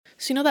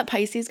So you know that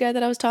Pisces guy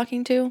that I was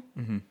talking to?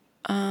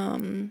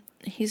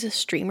 He's a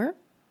streamer.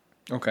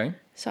 Okay.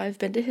 So I've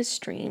been to his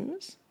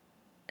streams,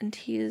 and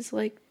he is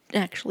like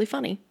actually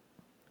funny.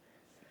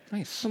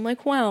 Nice. I'm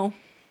like, wow.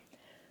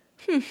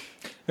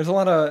 There's a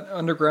lot of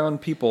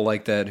underground people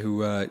like that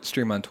who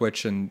stream on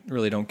Twitch and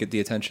really don't get the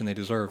attention they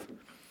deserve.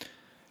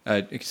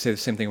 You could say the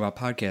same thing about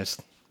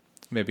podcasts.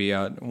 Maybe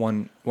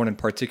one in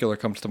particular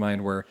comes to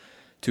mind where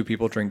two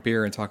people drink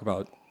beer and talk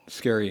about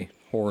scary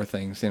horror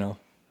things,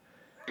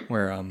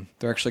 where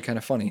they're actually kind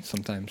of funny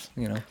sometimes,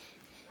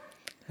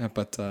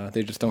 but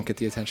they just don't get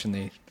the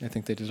attention I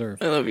think they deserve.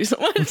 I love you so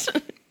much.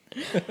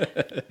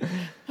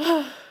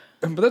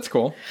 But that's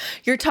cool.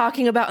 You're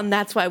talking about, and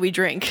that's why we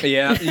drink.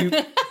 Yeah,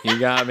 you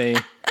got me.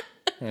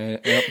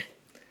 Yep.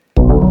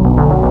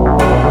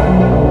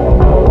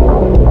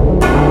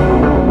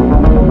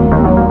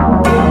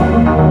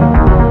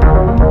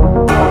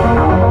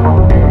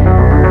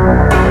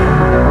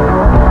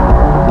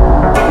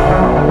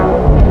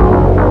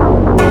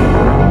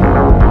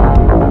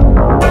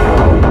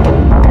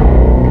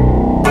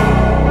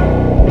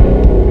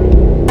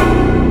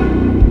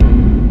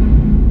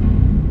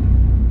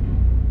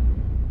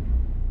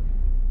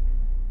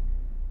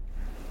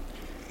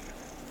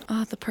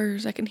 Ah, the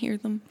purrs. I can hear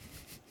them.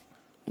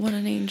 What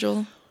an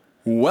angel.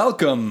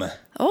 Welcome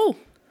Oh,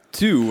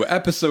 to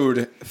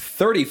episode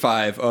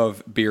 35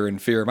 of Beer and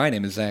Fear. My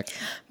name is Zach.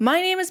 my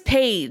name is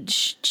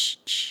Paige.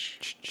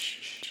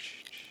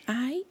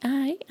 I.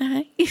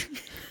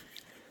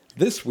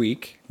 This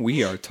week,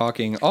 we are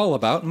talking all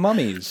about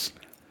mummies.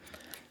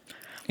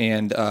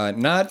 And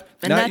not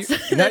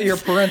your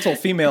parental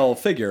female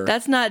figure.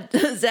 That's not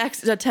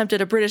Zach's attempt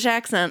at a British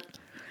accent.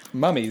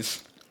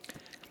 Mummies.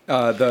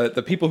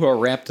 The people who are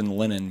wrapped in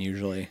linen,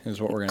 usually,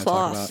 is what we're going to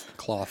talk about.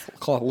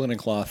 Cloth, linen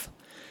cloth.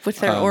 With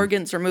their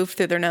organs removed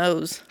through their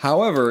nose.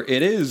 However,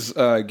 it is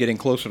getting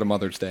closer to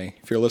Mother's Day.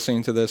 If you're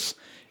listening to this,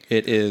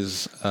 it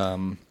is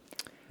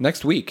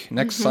next week,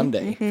 next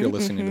Sunday, if you're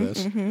listening to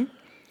this.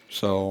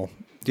 So,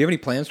 do you have any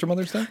plans for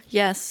Mother's Day?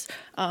 Yes.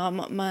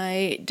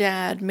 My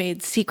dad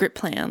made secret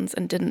plans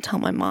and didn't tell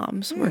my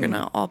mom. So we're going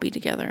to all be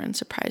together and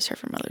surprise her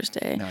for Mother's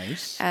Day.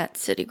 Nice. At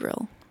City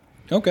Grill.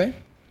 Okay.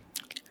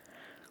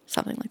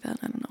 Something like that.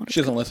 I don't know what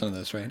She doesn't listen to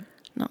this, right?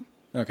 No.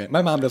 Okay.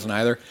 My mom doesn't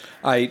either.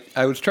 I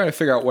was trying to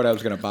figure out what I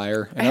was going to buy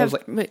her. And I was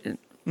have like,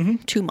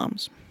 two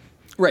moms.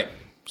 right.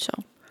 So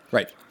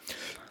Right.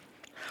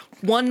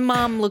 one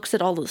mom looks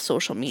at all the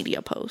social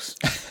media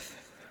posts.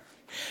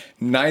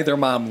 Neither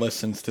mom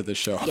listens to the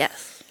show.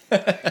 Yes.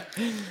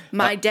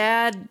 My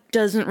dad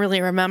doesn't really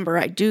remember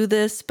I do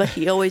this, but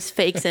he always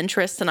fakes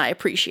interest, and I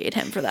appreciate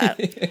him for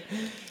that.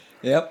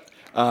 Yep.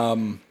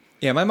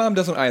 Yeah, my mom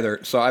doesn't either.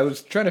 So I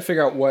was trying to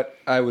figure out what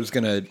I was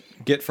going to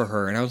get for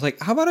her. And I was like,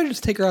 how about I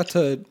just take her out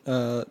to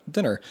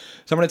dinner?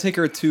 So I'm going to take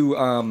her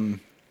to,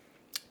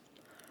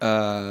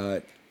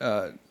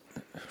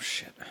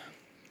 shit.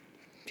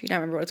 Do you not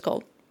remember what it's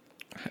called?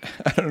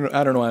 I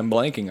don't know why I'm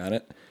blanking on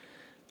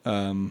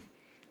it.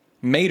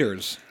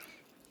 Mater's.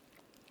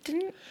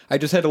 I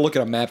just had to look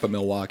at a map of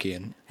Milwaukee,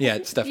 and yeah,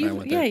 Steph and I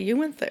went there. Yeah, you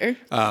went there.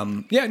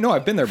 Yeah, no,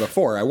 I've been there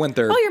before. I went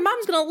there. Oh, your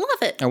mom's going to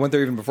love it. I went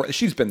there even before.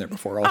 She's been there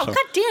before also. Oh,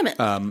 God damn it.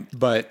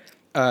 But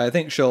I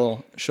think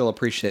she'll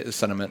appreciate the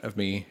sentiment of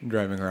me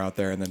driving her out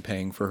there and then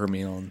paying for her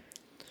meal. And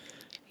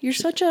You're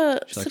such a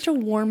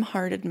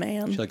warm-hearted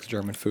man. she likes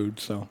German food,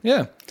 so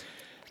yeah.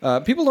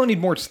 People don't need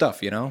more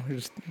stuff, You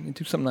just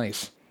do something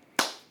nice.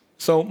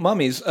 So,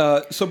 mummies.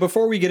 So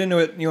before we get into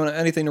it, you want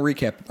anything to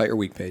recap about your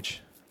week,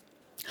 Paige?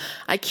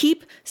 I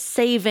keep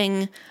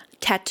saving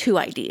tattoo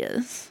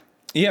ideas.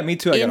 Yeah, me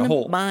too. I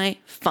got my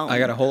phone. I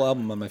got a whole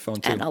album on my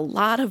phone too. And a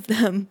lot of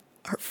them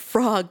are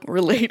frog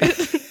related.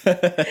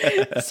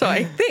 So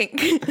I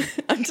think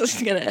I'm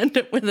just gonna end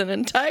up with an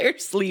entire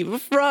sleeve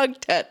of frog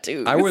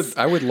tattoos.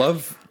 I would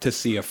love to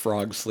see a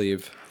frog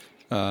sleeve.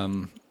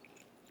 I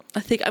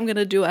think I'm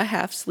gonna do a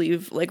half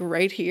sleeve, like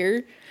right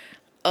here,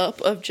 up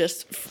of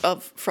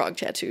frog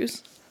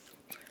tattoos.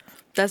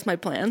 That's my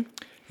plan.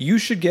 You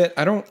should get.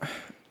 I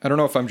don't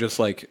know if I'm just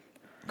like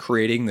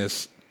creating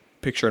this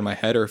picture in my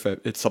head or if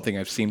it's something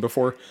I've seen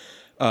before.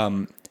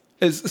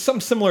 Is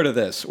something similar to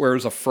this, where it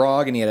was a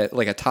frog and he had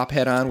a top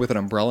hat on with an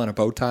umbrella and a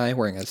bow tie,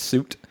 wearing a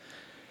suit.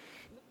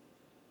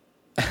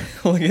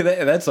 Look at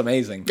that! That's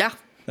amazing. Yeah,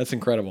 that's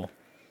incredible.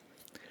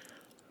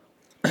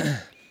 I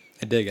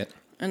dig it.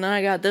 And then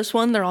I got this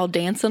one. They're all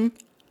dancing.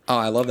 Oh,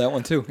 I love that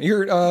one too.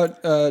 Your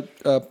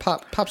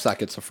pop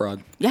socket's a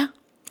frog. Yeah,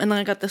 and then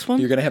I got this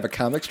one. You're gonna have a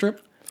comic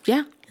strip.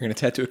 Yeah. You're gonna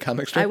tattoo a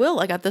comic strip. I will.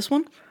 I got this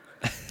one.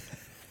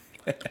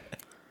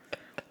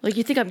 Like,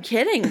 you think I'm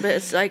kidding, but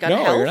it's like I'm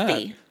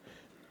healthy.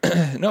 You're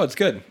not. No, it's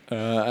good.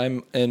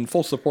 I'm in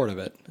full support of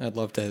it. I'd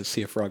love to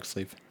see a frog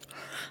sleeve.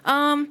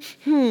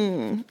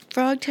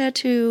 Frog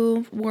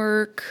tattoo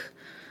work.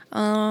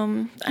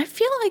 I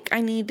feel like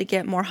I need to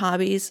get more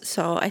hobbies,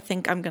 so I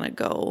think I'm gonna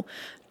go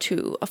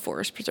to a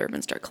forest preserve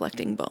and start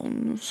collecting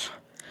bones.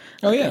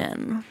 Oh yeah.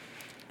 Again.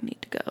 I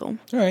need to go.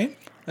 All right.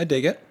 I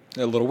dig it.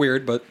 A little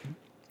weird, but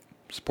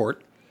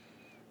support.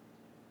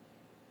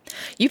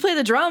 You play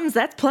the drums.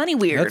 That's plenty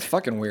weird. That's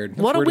fucking weird.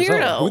 That's What a weird as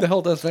hell. weirdo. Who the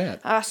hell does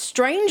that?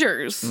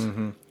 Strangers.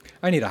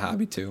 I need a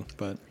hobby too,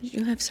 but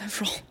You have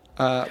several.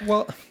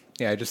 well,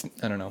 yeah,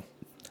 I don't know.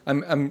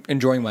 I'm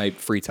enjoying my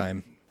free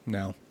time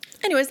now.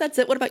 Anyways, that's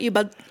it. What about you,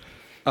 bud?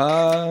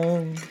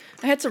 I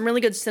had some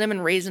really good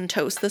cinnamon raisin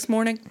toast this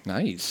morning.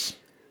 Nice.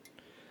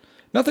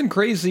 Nothing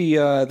crazy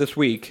this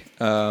week.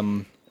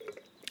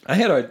 I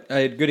had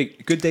a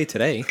good day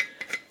today.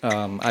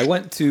 I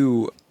went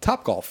to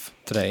Topgolf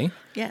today.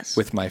 Yes.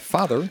 With my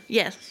father.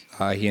 Yes.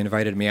 He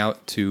invited me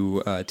out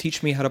to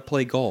teach me how to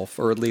play golf,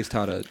 or at least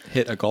how to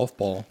hit a golf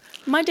ball.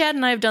 My dad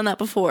and I have done that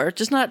before,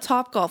 just not at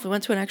Topgolf. We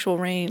went to an actual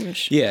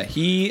range. Yeah,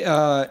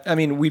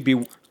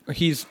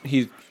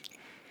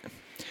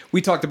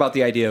 we talked about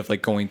the idea of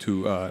like going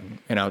to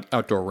an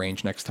outdoor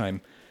range next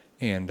time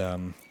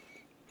and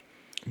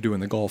doing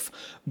the golf,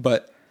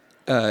 but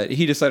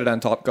he decided on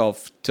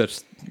Topgolf to,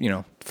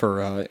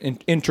 for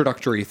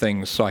introductory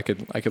things so I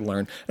could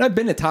learn. And I've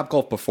been to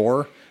Topgolf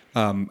before.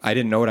 I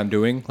didn't know what I'm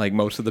doing. Like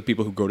most of the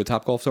people who go to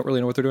Topgolf don't really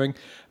know what they're doing.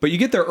 But you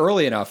get there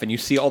early enough and you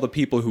see all the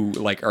people who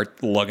like are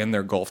lugging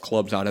their golf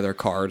clubs out of their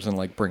cars and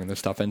like bringing this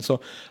stuff in.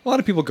 So a lot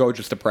of people go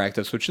just to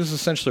practice, which is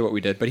essentially what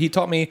we did. But he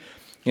taught me,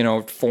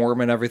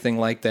 form and everything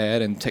like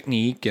that and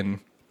technique. And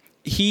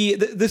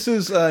this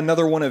is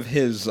another one of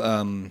his,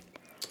 I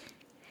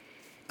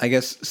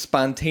guess,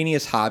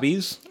 spontaneous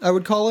hobbies, I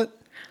would call it.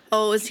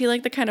 Oh, is he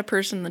like the kind of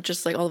person that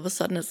just like all of a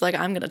sudden is like,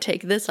 I'm going to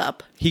take this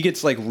up? He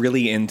gets like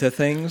really into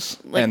things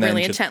Like and then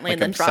really just, intently like,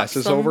 and then drops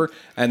obsesses them? over.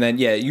 And then,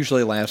 yeah, it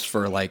usually lasts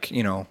for like,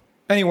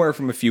 anywhere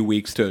from a few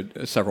weeks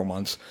to several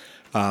months.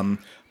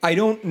 I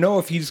don't know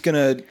if he's going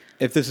to,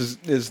 if this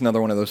is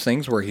another one of those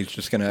things where he's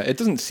just going to, it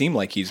doesn't seem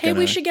like he's going to.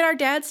 Hey, we should get our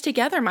dads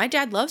together. My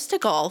dad loves to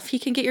golf. He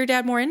can get your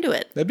dad more into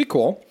it. That'd be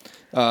cool.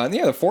 And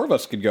yeah, the four of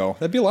us could go.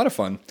 That'd be a lot of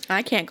fun.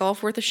 I can't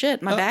golf worth a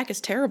shit. My back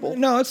is terrible.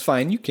 No, it's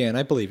fine. You can.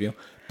 I believe you.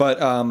 But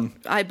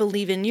I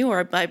believe in you,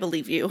 or I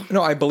believe you.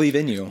 no, I believe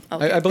in you.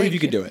 Okay, I believe thank you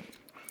could you. do it.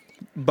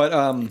 But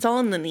It's all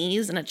in the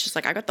knees, and it's just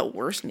like I got the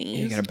worst knees.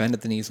 you gotta bend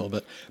at the knees a little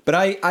bit. But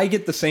I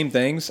get the same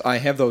things. I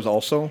have those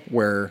also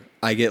where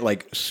I get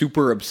like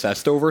super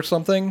obsessed over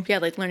something. Yeah,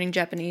 like learning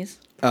Japanese.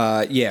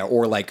 Yeah,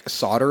 or like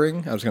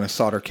soldering. I was gonna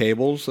solder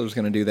cables. I was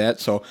gonna do that.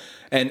 So,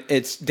 and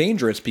it's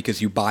dangerous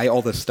because you buy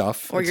all this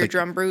stuff. Or It's your like,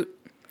 drum brute.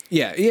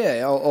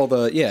 Yeah, all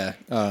the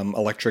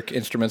electric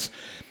instruments.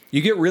 You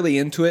get really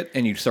into it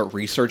and you start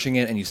researching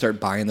it and you start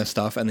buying the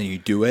stuff and then you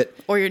do it.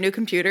 Or your new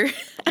computer.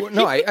 Well,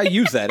 no, I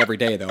use that every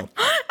day though.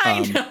 I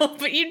know,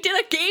 but you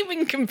did a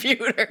gaming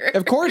computer.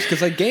 Of course,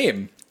 because I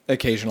game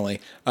occasionally.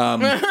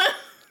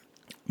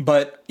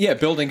 But yeah,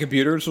 building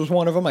computers was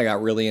one of them. I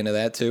got really into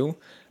that too.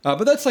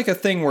 But that's like a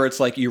thing where it's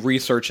like you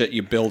research it,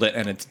 you build it,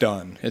 and it's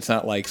done. It's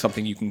not like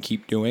something you can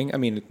keep doing. I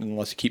mean,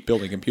 unless you keep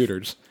building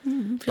computers.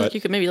 I feel like you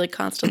could maybe like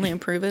constantly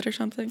improve it or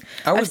something.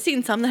 I would- I've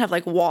seen some that have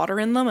like water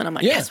in them, and I'm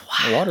like, Yeah, yes,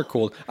 wow. water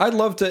cooled. I'd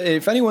love to.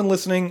 If anyone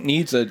listening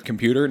needs a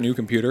new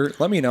computer,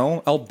 let me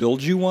know. I'll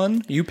build you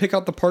one. You pick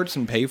out the parts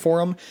and pay for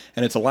them,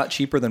 and it's a lot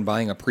cheaper than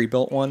buying a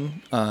pre-built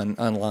one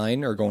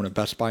online or going to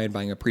Best Buy and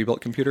buying a pre-built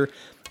computer.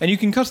 And you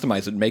can customize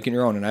it and make it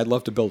your own. And I'd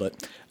love to build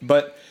it.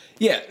 But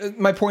yeah,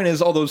 my point is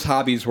all those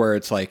hobbies where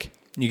it's like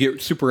you get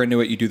super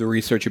into it, you do the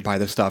research, you buy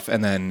the stuff,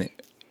 and then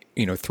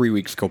 3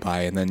 weeks go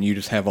by, and then you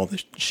just have all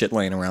this shit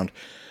laying around.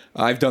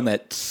 I've done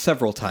that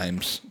several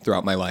times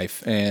throughout my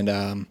life, and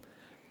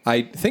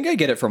I think I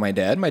get it from my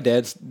dad. My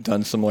dad's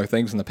done similar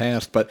things in the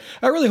past, but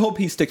I really hope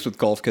he sticks with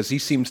golf because he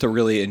seems to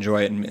really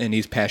enjoy it, and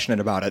he's passionate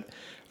about it.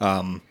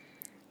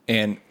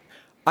 And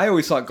I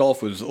always thought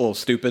golf was a little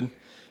stupid.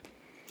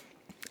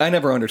 I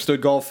never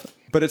understood golf,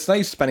 but it's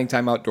nice spending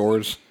time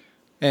outdoors,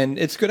 and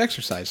it's good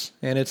exercise,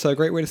 and it's a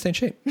great way to stay in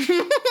shape.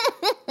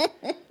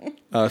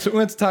 So we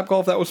went to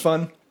Topgolf. That was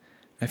fun.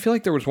 I feel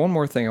like there was one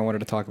more thing I wanted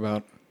to talk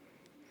about.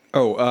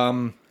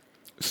 Oh,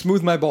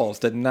 Smooth My Balls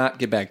did not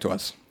get back to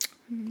us.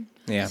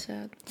 Yeah.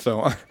 Sad.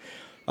 So,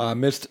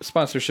 missed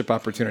sponsorship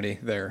opportunity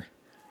there.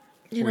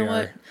 You We know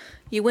what? are-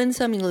 You win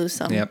some, you lose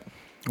some. Yep.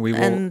 We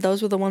will And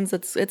those were the ones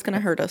it's going to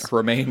hurt us.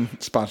 remain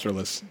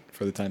sponsorless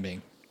for the time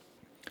being.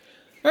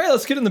 All right,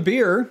 let's get in the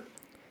beer.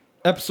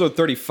 Episode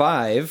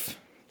 35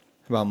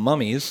 about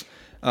mummies.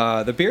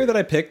 The beer that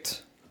I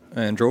picked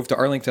and drove to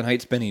Arlington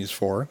Heights Benny's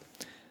for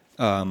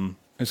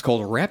is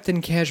called Wrapped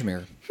in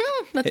Cashmere.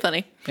 That's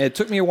funny. It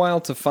took me a while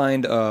to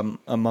find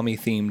a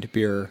mummy-themed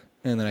beer,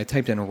 and then I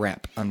typed in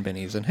wrap on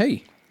Benny's, and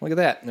hey, look at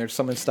that. There's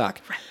some in stock.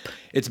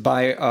 It's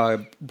by a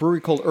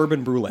brewery called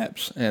Urban Brew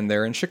Labs, and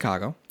they're in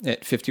Chicago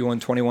at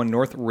 5121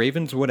 North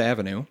Ravenswood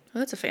Avenue. Oh,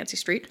 that's a fancy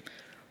street.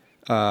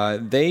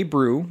 They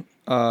brew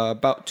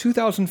about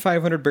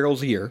 2,500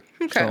 barrels a year.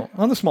 Okay. So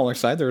on the smaller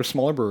side, they're a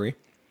smaller brewery.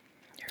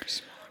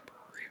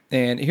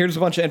 And here's a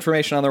bunch of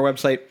information on their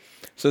website.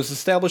 So it's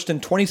established in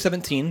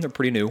 2017. They're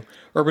pretty new.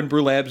 Urban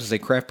Brew Labs is a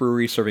craft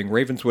brewery serving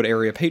Ravenswood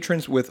area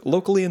patrons with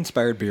locally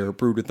inspired beer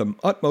brewed with the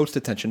utmost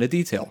attention to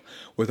detail.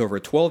 With over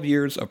 12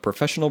 years of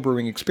professional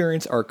brewing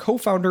experience, our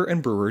co-founder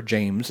and brewer,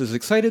 James, is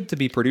excited to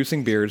be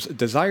producing beers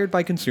desired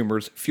by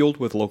consumers fueled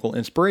with local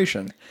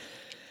inspiration.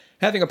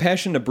 Having a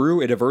passion to brew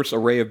a diverse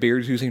array of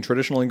beers using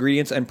traditional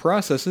ingredients and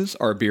processes,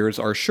 our beers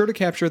are sure to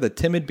capture the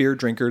timid beer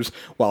drinkers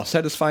while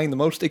satisfying the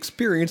most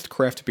experienced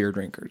craft beer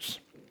drinkers.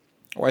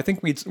 Well, I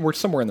think we're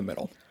somewhere in the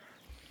middle.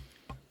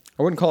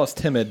 I wouldn't call us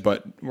timid,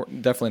 but we're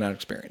definitely not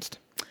experienced.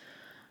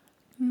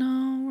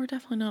 No, we're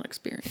definitely not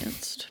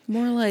experienced.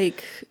 More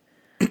like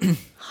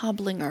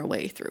hobbling our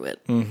way through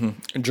it.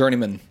 Mm-hmm.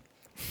 Journeyman.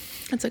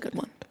 That's a good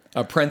one.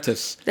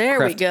 Apprentice.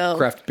 We go.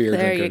 Craft beer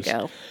drinkers. There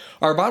you go.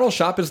 Our bottle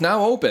shop is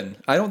now open.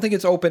 I don't think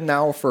it's open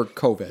now for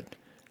COVID,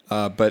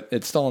 but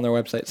it's still on their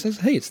website. It says,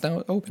 hey, it's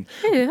now open.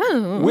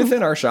 Yeah.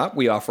 Within our shop,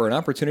 we offer an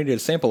opportunity to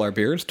sample our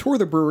beers, tour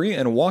the brewery,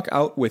 and walk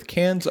out with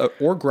cans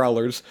or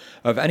growlers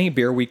of any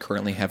beer we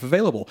currently have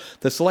available.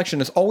 The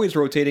selection is always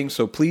rotating,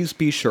 so please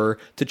be sure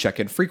to check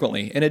in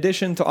frequently. In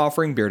addition to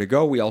offering beer to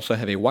go, we also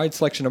have a wide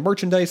selection of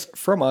merchandise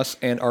from us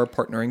and our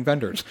partnering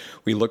vendors.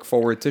 We look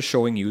forward to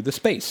showing you the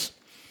space.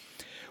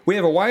 We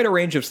have a wider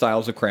range of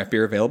styles of craft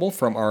beer available,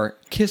 from our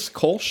Kiss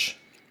Kolsch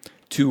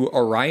to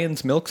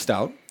Orion's Milk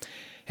Stout.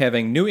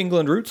 Having New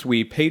England roots,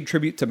 we paid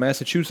tribute to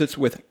Massachusetts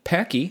with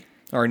Packy,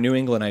 our New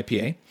England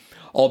IPA.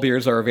 All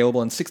beers are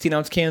available in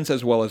 16-ounce cans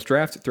as well as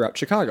draft throughout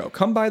Chicago.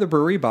 Come by the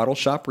brewery bottle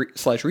shop /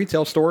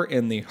 retail store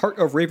in the heart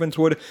of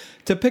Ravenswood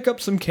to pick up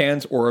some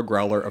cans or a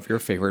growler of your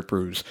favorite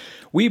brews.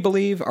 We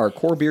believe our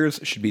core beers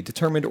should be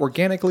determined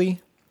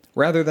organically,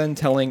 rather than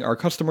telling our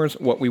customers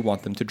what we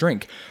want them to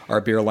drink.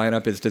 Our beer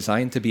lineup is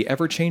designed to be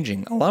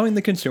ever-changing, allowing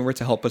the consumer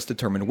to help us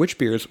determine which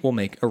beers will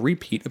make a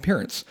repeat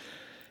appearance.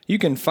 You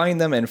can find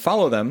them and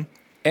follow them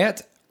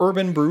at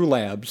Urban Brew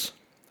Labs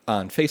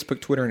on Facebook,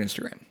 Twitter, and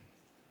Instagram.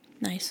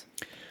 Nice.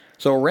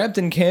 So Wrapped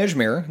in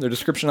Cashmere, the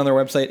description on their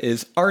website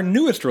is, our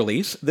newest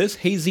release, this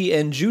hazy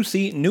and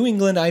juicy New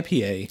England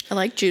IPA. I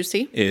like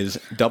juicy. Is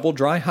double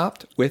dry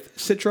hopped with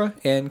Citra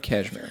and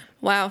Cashmere.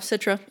 Wow,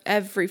 Citra,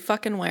 every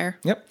fucking where.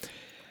 Yep.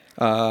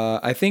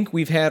 I think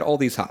we've had all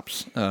these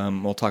hops.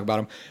 We'll talk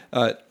about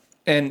them.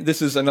 And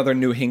this is another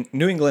New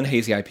England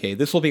Hazy IPA.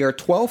 This will be our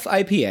 12th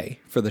IPA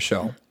for the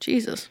show.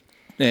 Jesus.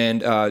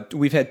 And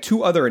we've had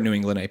 2 other New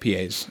England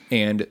IPAs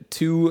and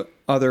 2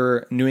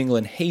 other New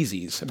England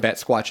Hazies, Bat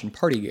Squatch and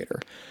Party Gator,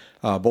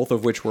 both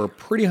of which were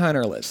pretty high on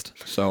our list.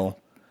 So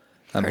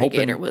I'm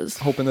hoping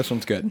this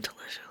one's good.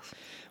 Delicious.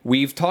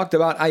 We've talked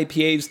about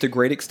IPAs to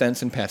great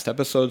extents in past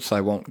episodes, so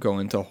I won't go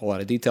into a whole lot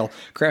of detail.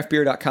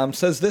 Craftbeer.com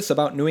says this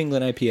about New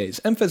England IPAs.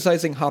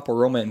 Emphasizing hop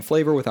aroma and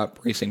flavor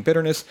without bracing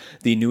bitterness,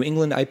 the New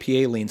England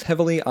IPA leans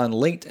heavily on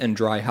late and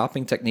dry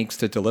hopping techniques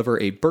to deliver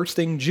a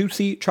bursting,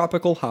 juicy,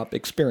 tropical hop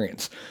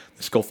experience.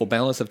 The skillful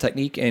balance of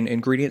technique and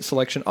ingredient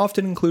selection,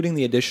 often including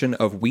the addition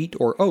of wheat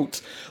or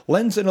oats,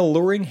 lends an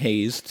alluring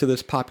haze to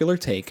this popular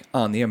take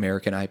on the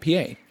American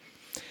IPA.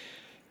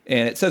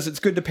 And it says it's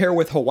good to pair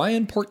with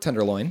Hawaiian pork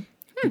tenderloin,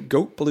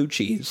 goat blue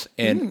cheese,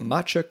 and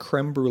matcha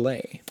creme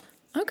brulee.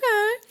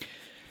 Okay.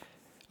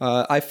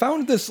 I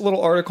found this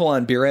little article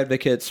on Beer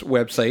Advocate's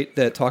website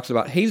that talks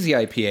about hazy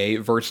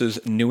IPA versus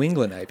New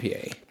England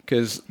IPA,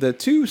 because the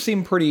two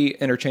seem pretty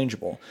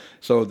interchangeable.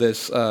 So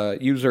this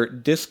user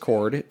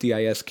Discord,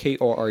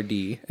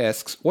 Diskord,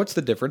 asks, what's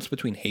the difference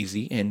between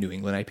hazy and New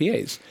England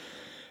IPAs?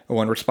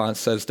 One response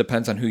says,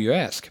 depends on who you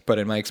ask, but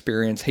in my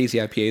experience, hazy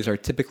IPAs are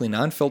typically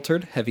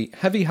non-filtered,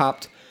 heavy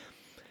hopped.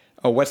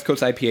 West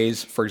Coast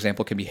IPAs, for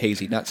example, can be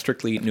hazy, not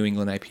strictly New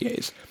England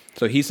IPAs.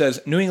 So he says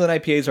New England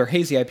IPAs are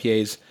hazy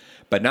IPAs,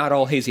 but not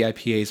all hazy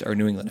IPAs are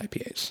New England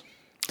IPAs.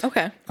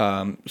 Okay.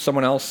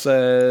 Someone else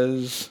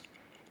says,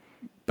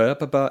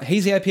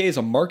 hazy IPA is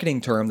a marketing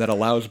term that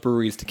allows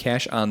breweries to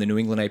cash on the New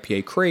England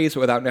IPA craze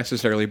without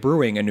necessarily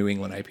brewing a New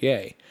England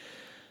IPA.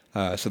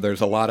 So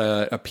there's a lot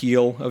of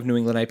appeal of New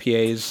England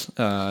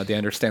IPAs. They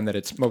understand that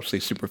it's mostly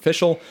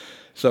superficial.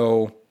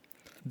 So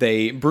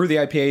they brew the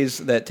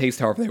IPAs that taste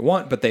however they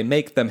want, but they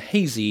make them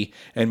hazy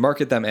and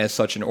market them as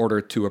such in order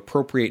to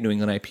appropriate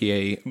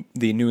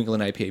the New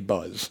England IPA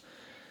buzz.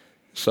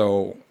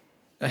 So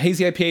a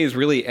hazy IPA is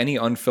really any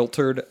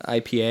unfiltered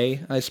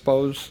IPA, I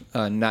suppose,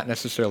 not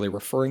necessarily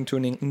referring to a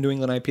New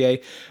England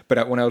IPA.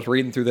 But when I was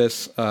reading through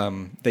this,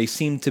 they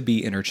seem to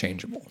be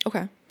interchangeable.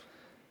 Okay.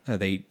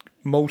 They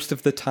most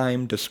of the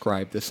time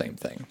describe the same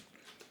thing.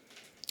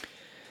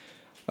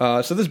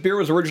 So this beer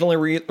was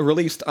originally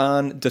released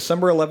on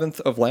December 11th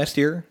of last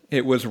year.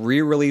 It was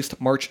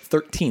re-released March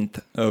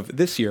 13th of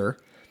this year.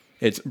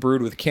 It's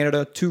brewed with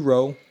Canada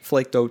 2-row,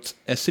 flaked oats,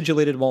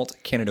 acidulated malt,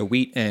 Canada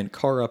wheat, and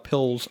Cara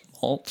Pils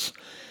malts.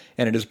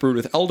 And it is brewed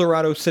with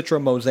Eldorado,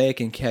 Citra, Mosaic,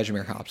 and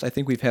Cashmere hops. I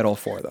think we've had all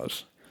 4 of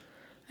those.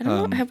 I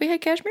don't know. Have we had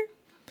Cashmere?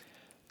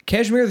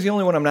 Cashmere is the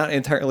only one I'm not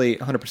entirely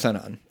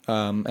 100% on.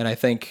 And I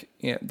think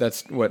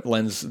that's what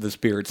lends this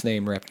beer its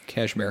name, Wrapped in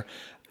Cashmere.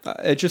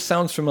 It just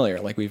sounds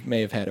familiar, like we may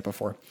have had it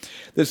before.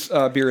 This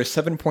beer is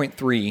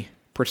 7.3%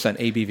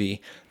 ABV,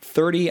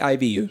 30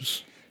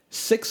 IBUs,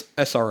 6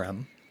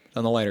 SRM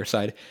on the lighter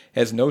side,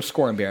 has no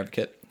score on Beer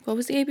Advocate. What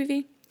was the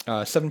ABV?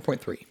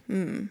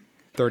 7.3.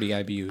 30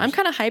 IBUs. I'm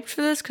kind of hyped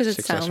for this because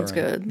it sounds SRM.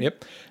 good.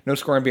 Yep. No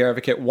score on Beer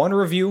Advocate, 1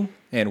 review,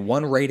 and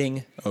 1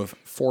 rating of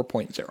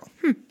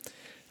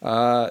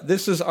 4.0.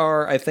 This is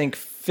our, I think,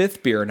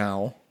 5th beer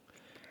now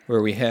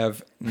where we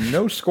have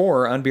no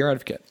score on Beer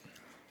Advocate.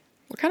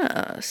 We're kind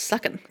of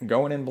sucking.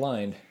 Going in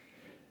blind.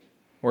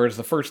 Whereas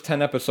the first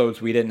 10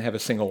 episodes, we didn't have a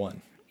single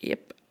one.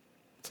 Yep.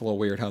 It's a little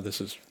weird how this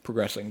is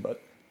progressing,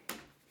 but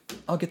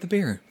I'll get the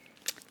beer.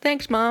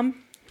 Thanks,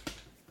 Mom.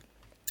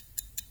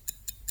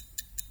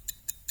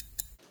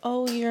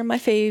 Oh, you're my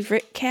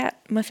favorite cat.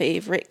 My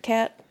favorite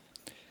cat.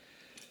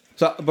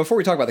 So before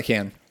we talk about the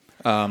can,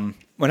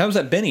 when I was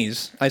at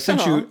Benny's, I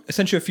sent you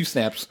a few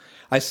snaps.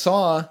 I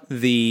saw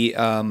the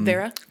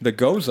Vera? the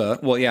Goza.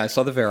 Well, yeah, I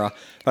saw the Vera,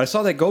 but I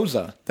saw that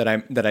Goza that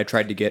I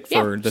tried to get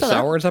for the saw that.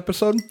 Sours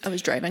episode. I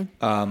was driving.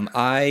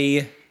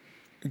 I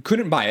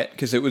couldn't buy it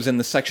because it was in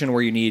the section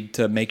where you need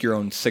to make your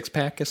own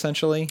 6-pack,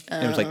 essentially.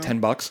 And it was like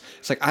 $10.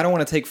 It's like, I don't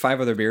want to take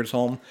 5 other beers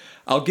home.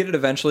 I'll get it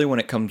eventually when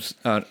it comes,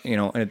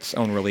 in its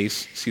own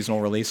release, seasonal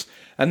release.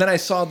 And then I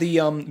saw the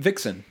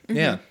Vixen. Mm-hmm.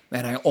 Yeah.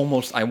 And I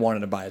wanted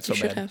to buy it so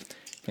bad. Have.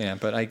 Yeah,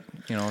 but I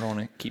don't want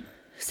to keep.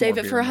 Save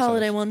it for a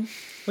holiday one.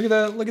 Look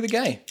at the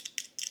guy.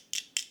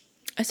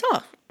 I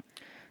saw.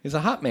 He's a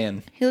hot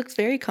man. He looks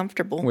very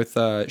comfortable. With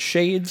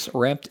shades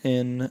wrapped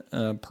in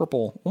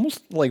purple,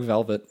 almost like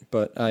velvet,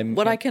 but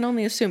I can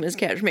only assume is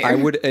cashmere. I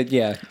would,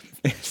 yeah.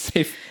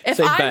 safe If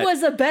safe I bet.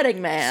 was a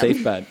betting man.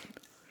 Safe bet.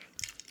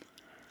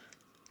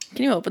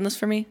 Can you open this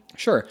for me?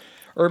 Sure.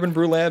 Urban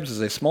Brew Labs is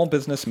a small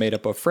business made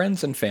up of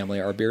friends and family.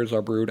 Our beers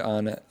are brewed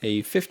on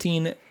a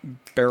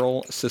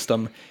 15-barrel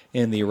system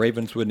in the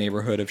Ravenswood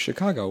neighborhood of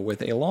Chicago.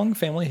 With a long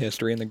family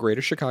history in the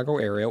greater Chicago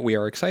area, we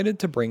are excited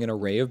to bring an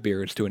array of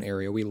beers to an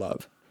area we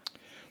love.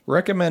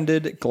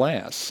 Recommended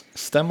glass,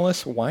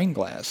 stemless wine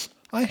glass.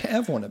 I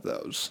have one of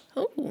those.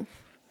 Oh.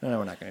 No,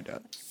 we're not going to do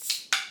it.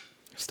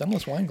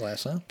 Stemless wine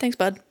glass, huh? Thanks,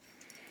 bud.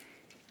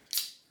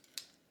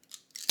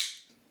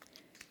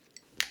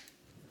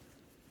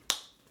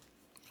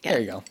 There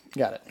you go.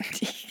 Got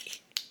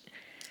it.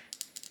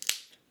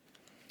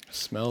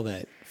 Smell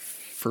that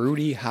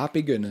fruity,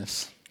 hoppy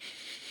goodness.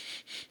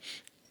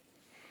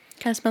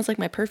 Kind of smells like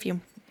my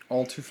perfume.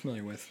 All too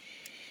familiar with.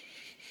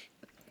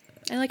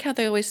 I like how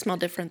they always smell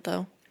different,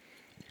 though.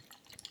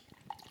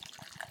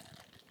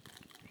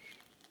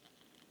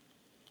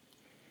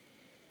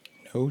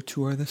 No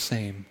two are the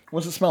same.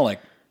 What's it smell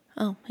like?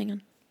 Oh, hang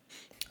on.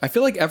 I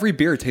feel like every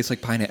beer tastes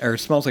like pineapple, or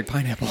smells like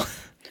pineapple.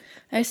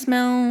 I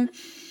smell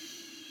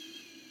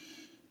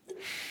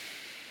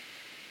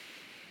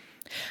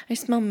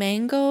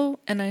mango,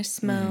 and I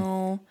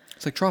smell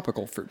It's like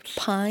tropical fruits.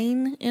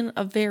 pine in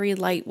a very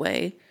light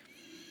way.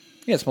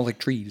 Yeah, it smells like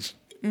trees.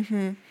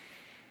 Mm-hmm.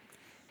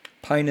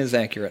 Pine is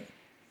accurate.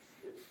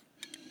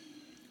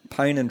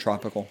 Pine and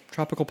tropical.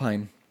 Tropical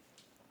pine.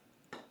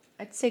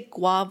 I'd say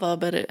guava,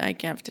 but I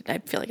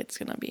feel like it's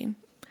gonna be,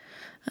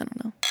 I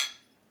don't know.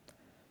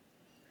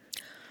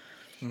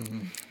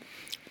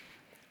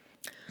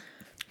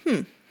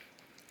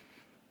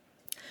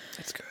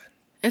 That's good.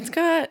 It's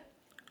got.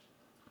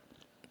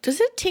 Does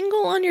it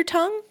tingle on your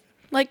tongue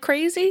like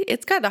crazy?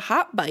 It's got a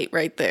hot bite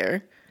right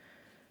there.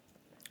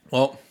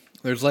 Well,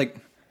 there's like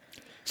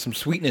some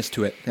sweetness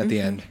to it at the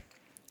end.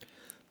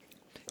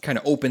 It kind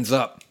of opens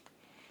up.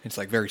 It's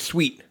like very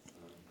sweet.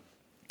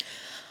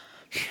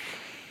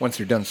 Once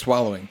you're done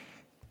swallowing.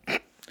 I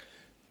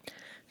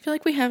feel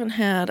like we haven't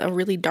had a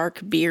really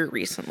dark beer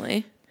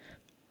recently.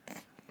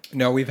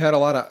 No, we've had a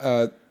lot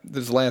of,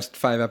 these last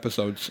 5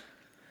 episodes,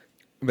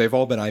 they've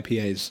all been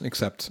IPAs,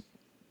 except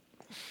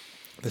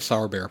the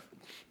Sour Bear.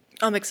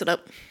 I'll mix it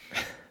up.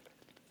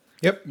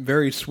 Yep,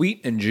 very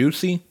sweet and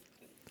juicy.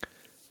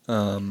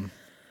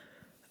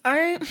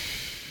 I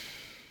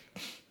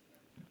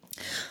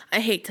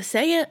hate to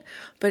say it,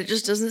 but it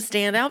just doesn't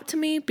stand out to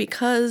me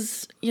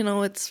because,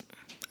 it's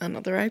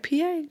another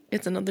IPA.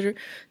 It's another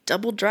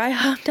double dry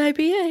hopped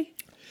IPA.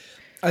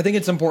 I think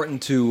it's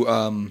important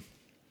to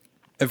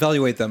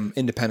evaluate them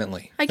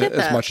independently. I get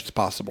that. As much as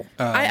possible.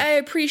 I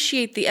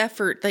appreciate the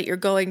effort that you're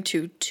going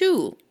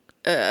to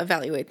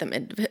evaluate them,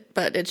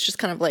 but it's just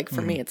kind of like,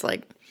 for me, it's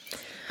like,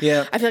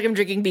 yeah, I feel like I'm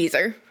drinking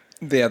Beezer.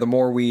 Yeah, the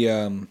more we,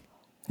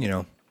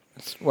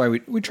 that's why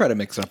we try to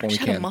mix it up when we I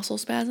just had a can. muscle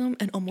spasm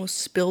and almost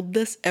spilled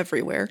this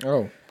everywhere.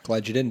 Oh,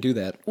 glad you didn't do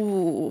that.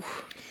 Ooh.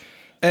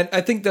 And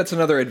I think that's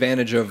another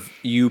advantage of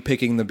you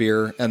picking the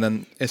beer and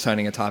then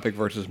assigning a topic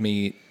versus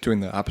me doing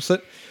the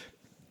opposite.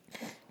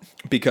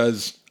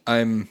 Because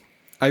I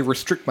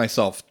restrict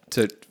myself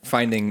to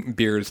finding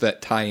beers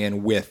that tie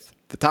in with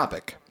the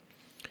topic.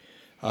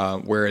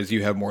 Whereas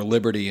you have more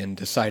liberty in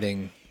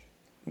deciding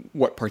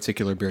what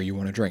particular beer you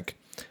want to drink.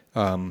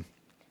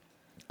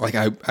 Like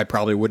I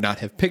probably would not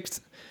have picked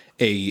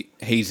a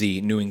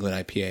hazy New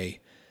England IPA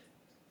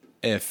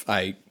if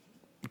I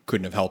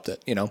couldn't have helped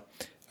it,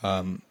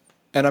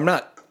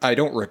 And I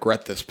don't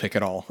regret this pick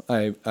at all.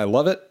 I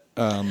love it.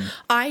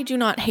 I do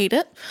not hate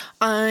it.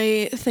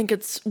 I think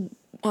it's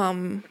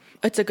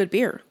a good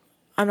beer.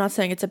 I'm not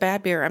saying it's a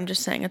bad beer. I'm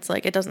just saying it's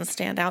like, it doesn't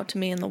stand out to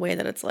me in the way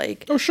that it's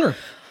like, Oh, sure.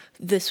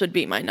 this would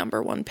be my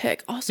number one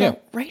pick. Also, Yeah.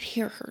 right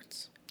here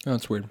hurts. Oh,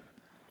 that's weird.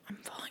 I'm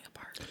falling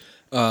apart.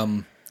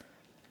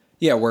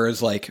 Yeah,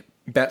 whereas like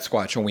Bat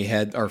Squatch, when we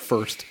had our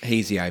first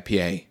hazy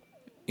IPA,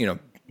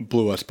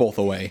 blew us both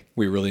away.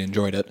 We really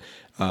enjoyed it.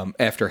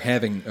 After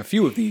having a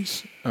few of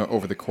these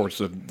over the course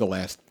of the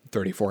last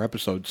 34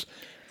 episodes,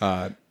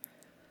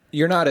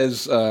 you're not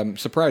as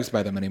surprised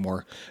by them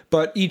anymore.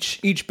 But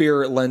each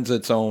beer lends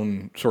its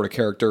own sort of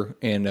character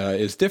and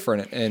is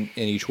different in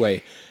each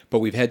way. But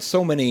we've had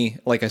so many,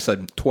 like I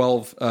said,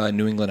 12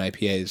 New England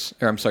IPAs,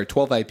 or I'm sorry,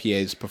 12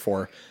 IPAs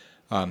before,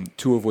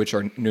 2 of which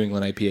are New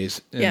England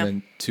IPAs, and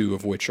then 2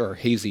 of which are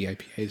hazy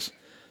IPAs.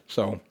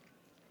 So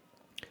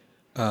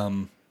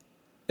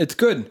it's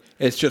good.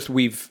 It's just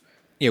we've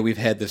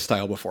had this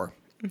style before.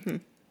 Mm-hmm.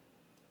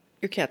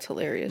 Your cat's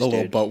hilarious, The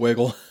little butt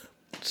wiggle.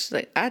 Just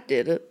like, I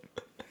did it.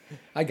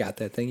 I got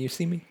that thing. You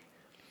see me?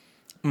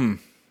 I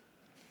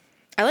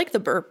like the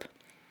burp.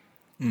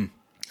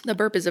 The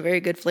burp is a very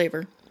good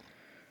flavor.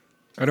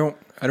 I don't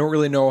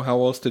really know how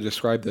else to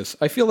describe this.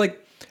 I feel like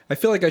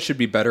I should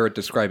be better at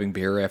describing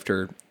beer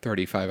after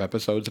 35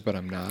 episodes, but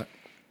I'm not.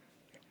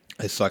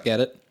 I suck at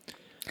it.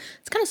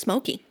 It's kind of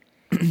smoky.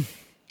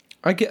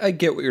 I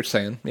get what you're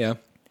saying. Yeah.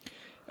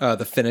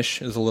 The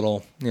finish is a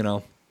little,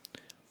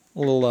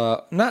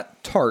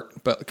 not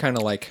tart, but kind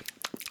of like,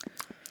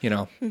 makes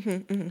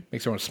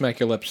you want to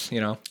smack your lips,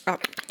 Oh.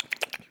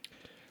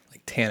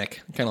 like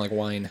tannic, kind of like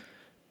wine.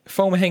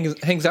 Foam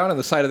hangs out on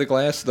the side of the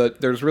glass.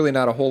 There's really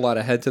not a whole lot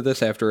of head to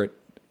this after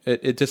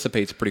it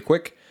dissipates pretty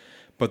quick,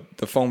 but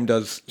the foam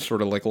does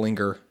sort of like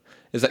linger.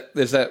 Is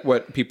that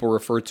what people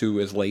refer to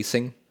as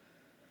lacing?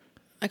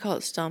 I call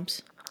it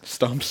stumps.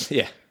 Stumps,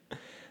 yeah.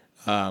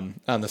 On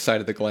the side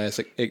of the glass,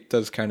 it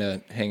does kind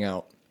of hang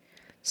out.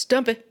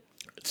 Stumpy.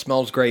 It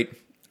smells great,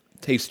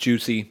 tastes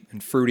juicy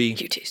and fruity.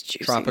 You taste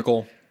juicy.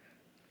 Tropical.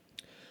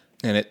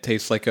 And it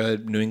tastes like a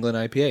New England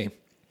IPA,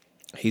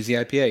 hazy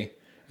IPA.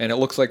 And it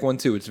looks like one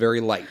too. It's very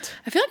light.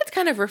 I feel like it's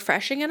kind of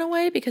refreshing in a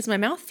way because my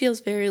mouth feels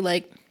very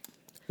like...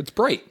 It's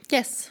bright.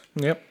 Yes.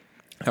 Yep.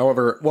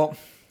 However, well,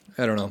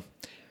 I don't know.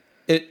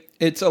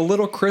 It's a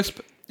little crisp.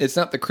 It's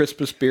not the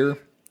crispest beer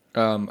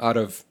out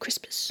of...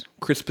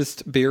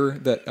 Crispest beer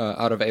that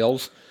out of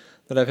ales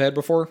that I've had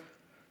before,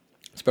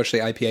 especially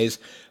IPAs.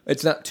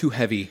 It's not too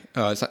heavy.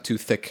 It's not too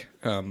thick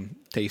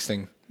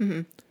tasting.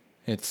 Mm-hmm.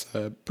 It's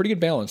a pretty good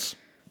balance.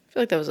 I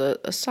feel like that was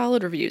a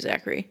solid review,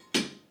 Zachary.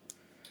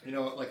 You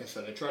know what? Like I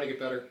said, I try to get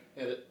better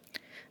at it.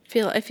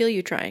 I feel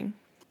you trying.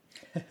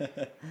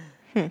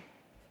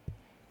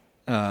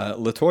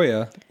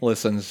 Latoya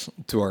listens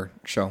to our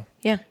show.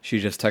 Yeah. She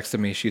just texted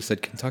me. She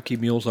said, Kentucky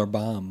mules are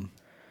bomb.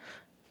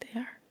 They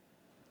are.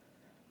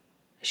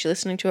 Is she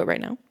listening to it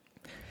right now?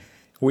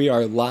 We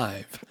are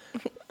live.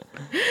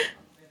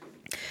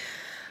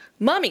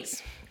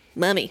 Mummies.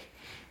 Mummy.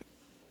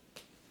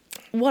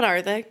 What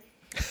are they?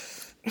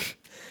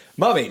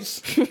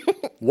 Mummies.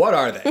 What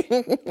are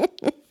they?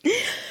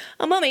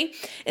 A mummy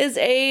is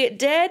a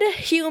dead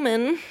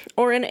human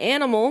or an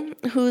animal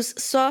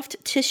whose soft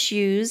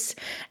tissues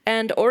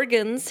and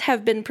organs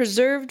have been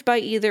preserved by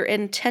either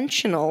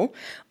intentional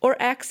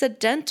or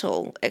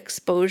accidental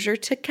exposure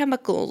to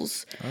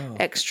chemicals,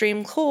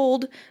 extreme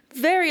cold,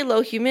 very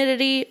low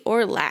humidity,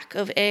 or lack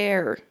of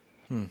air.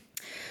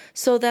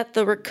 So that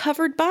the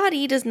recovered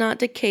body does not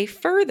decay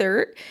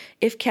further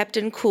if kept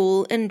in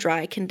cool and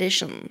dry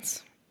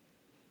conditions.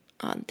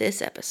 On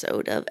this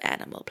episode of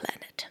Animal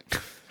Planet.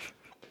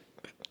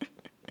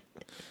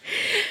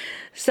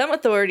 Some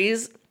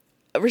authorities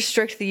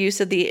restrict the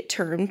use of the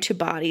term to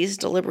bodies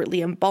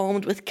deliberately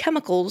embalmed with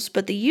chemicals,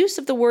 but the use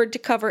of the word to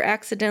cover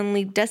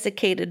accidentally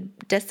desiccated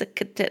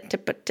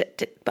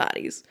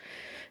bodies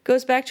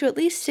goes back to at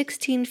least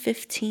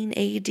 1615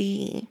 AD.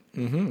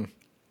 Mm-hmm.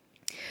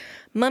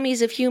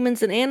 Mummies of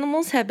humans and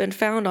animals have been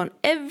found on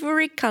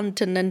every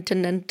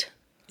continent.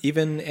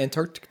 Even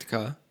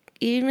Antarctica.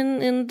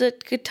 Even in the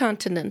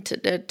continent,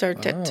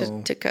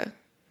 Antarctica.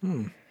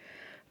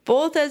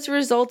 Both as a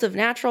result of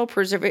natural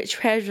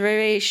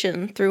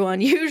preservation through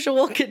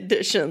unusual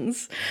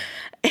conditions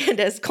and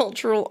as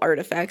cultural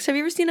artifacts. Have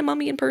you ever seen a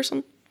mummy in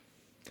person?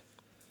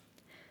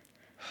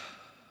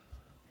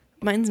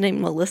 Mine's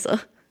named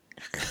Melissa.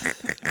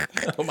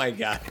 Oh my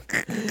God.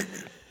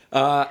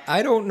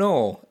 I don't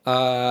know.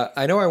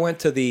 I know I went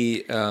to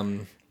the...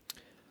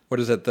 what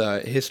is it? The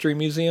History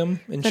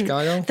Museum in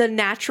Chicago? The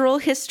Natural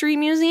History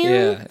Museum?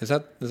 Yeah. Is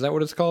that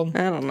what it's called?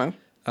 I don't know.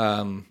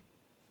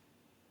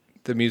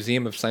 The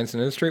Museum of Science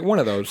and Industry? One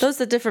of those.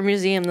 Those are a different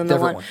museum than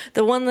Different one.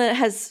 The one that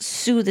has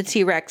Sue the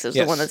T-Rex is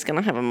the one that's going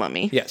to have a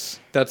mummy. Yes.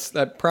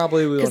 That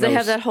probably... Because they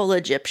have that whole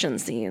Egyptian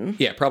scene.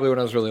 Yeah, probably when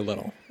I was really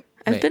little.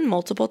 I've been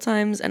multiple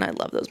times, and I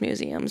love those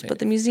museums. But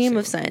the Museum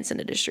of Science and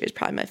Industry is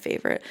probably my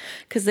favorite.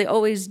 Because they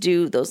always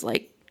do those,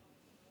 like,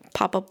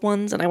 pop-up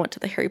ones, and I went to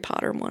the Harry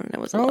Potter one, and it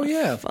was a lot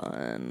of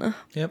fun.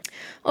 Yep.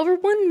 Over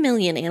 1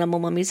 million animal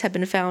mummies have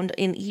been found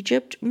in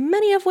Egypt,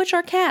 many of which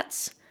are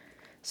cats.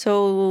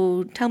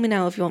 So tell me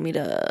now if you want me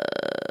to,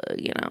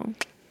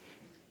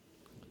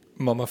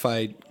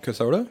 Mummified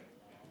Casoda?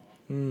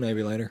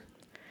 Mmaybe later.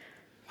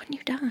 When you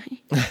die.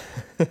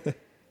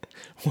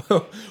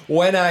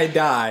 When I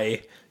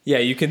die, yeah,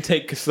 you can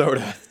take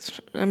Casoda.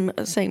 I'm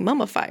saying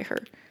mummify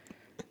her.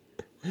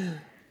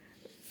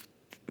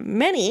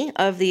 Many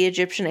of the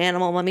Egyptian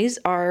animal mummies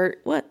are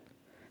what?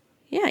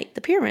 Yeah,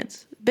 the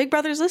pyramids. Big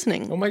Brother's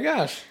listening. Oh my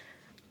gosh.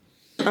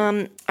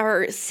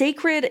 Are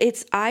sacred.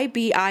 It's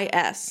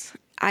IBIS.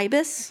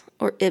 Ibis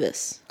or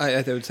ibis?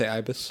 I would say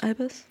ibis.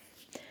 Ibis.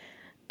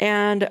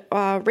 And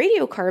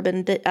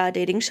radiocarbon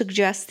dating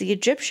suggests the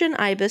Egyptian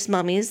ibis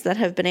mummies that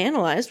have been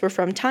analyzed were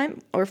from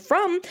time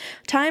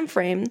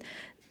frame.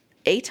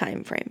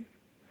 We're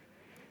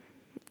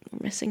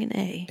missing an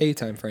A. A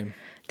time frame.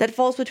 That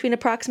falls between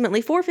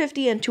approximately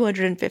 450 and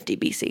 250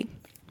 BC.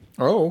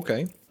 Oh,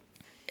 okay.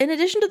 In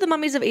addition to the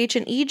mummies of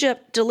ancient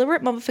Egypt,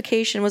 deliberate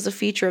mummification was a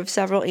feature of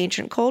several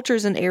ancient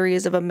cultures in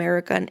areas of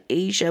America and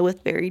Asia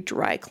with very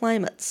dry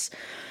climates.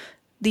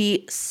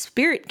 The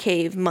spirit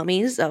cave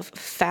mummies of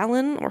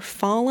Fallon,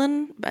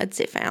 I'd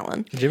say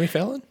Fallon. Jimmy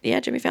Fallon? Yeah,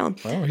 Jimmy Fallon.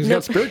 Oh, he's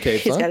got spirit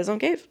caves, He's huh? got his own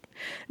cave.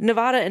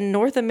 Nevada and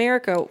North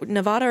America.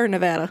 Nevada or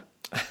Nevada?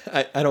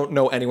 I don't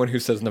know anyone who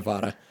says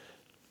Nevada.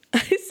 I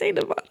say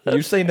Nevada.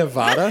 You say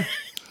Nevada?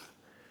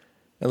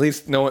 At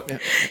least no one.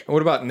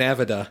 What about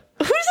Nevada?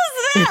 Who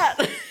says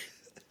that?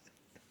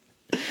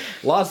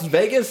 Las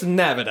Vegas,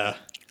 Nevada.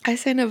 I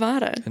say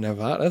Nevada.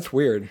 Nevada? That's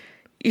weird.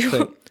 Say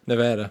You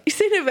Nevada.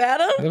 say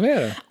Nevada?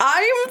 Nevada.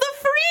 I am the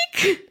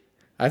freak.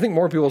 I think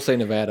more people say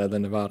Nevada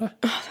than Nevada.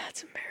 Oh,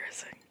 that's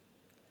embarrassing.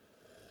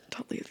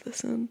 Don't leave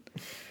this in.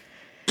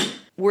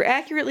 We're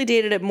accurately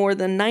dated at more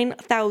than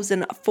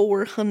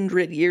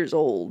 9,400 years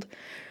old.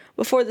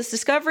 Before this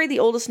discovery, the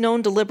oldest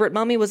known deliberate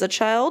mummy was a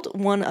child,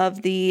 one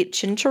of the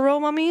Chinchorro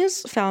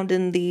mummies found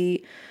in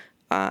the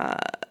I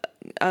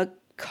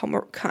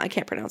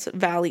can't pronounce it,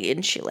 valley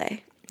in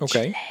Chile.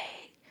 Okay.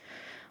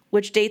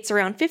 Which dates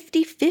around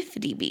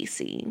 5050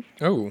 BC.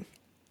 Oh.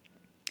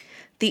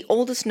 The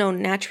oldest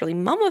known naturally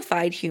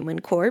mummified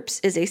human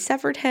corpse is a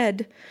severed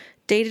head,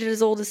 dated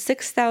as old as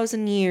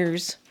 6,000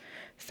 years,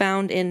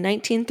 found in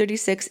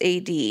 1936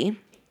 AD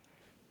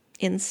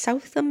in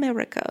South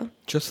America.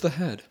 Just the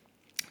head.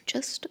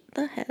 Just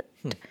the head.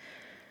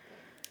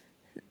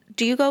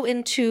 Do you go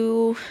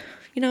into...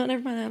 You know what?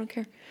 Never mind. I don't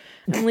care.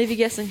 I'm going to leave you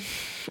guessing.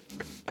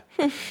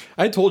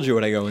 I told you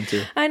what I go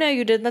into. I know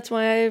you did. That's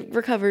why I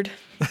recovered.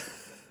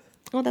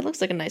 Oh, that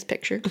looks like a nice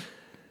picture.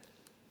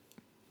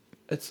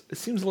 It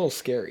seems a little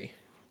scary.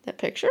 That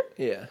picture?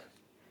 Yeah.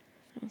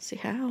 I don't see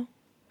how.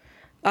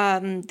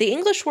 The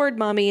English word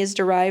mummy is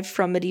derived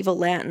from medieval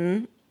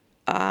Latin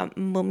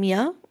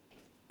mumia.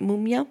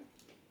 Mumia.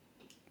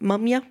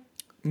 Mumia.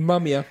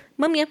 Mumia.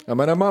 I'm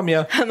gonna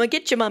mumia. I'm gonna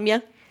get you,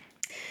 mumia.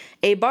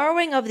 A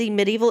borrowing of the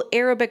medieval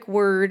Arabic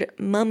word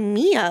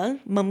mamiya,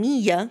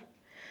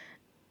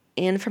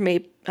 and from a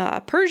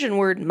Persian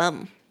word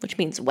mum, which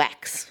means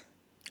wax,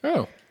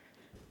 Oh.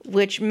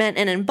 which meant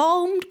an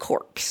embalmed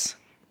corpse.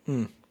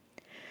 And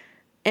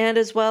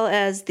as well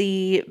as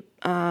the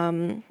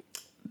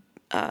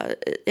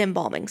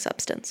embalming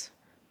substance.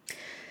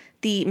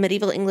 The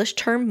medieval English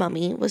term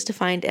mummy was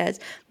defined as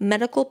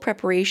medical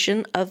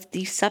preparation of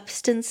the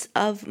substance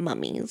of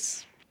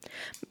mummies.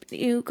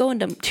 You go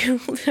into...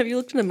 Have you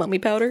looked into mummy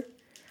powder?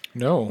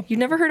 No. You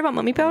never heard about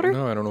mummy powder?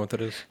 No, I don't know what that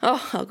is.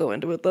 Oh, I'll go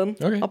into it then.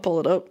 Okay. I'll pull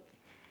it up.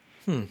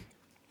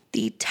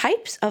 The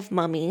types of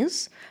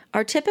mummies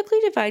are typically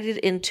divided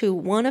into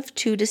one of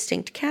two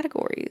distinct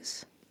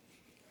categories.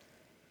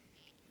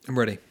 I'm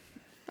ready.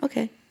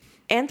 Okay.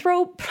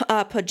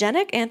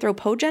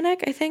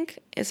 Anthropogenic, I think,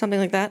 is something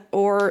like that,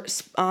 or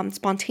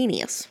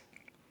spontaneous.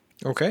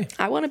 Okay.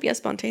 I want to be a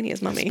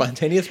spontaneous mummy.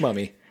 Spontaneous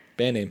mummy.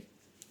 Band name.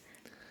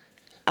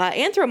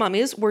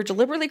 Anthromummies were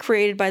deliberately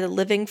created by the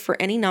living for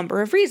any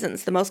number of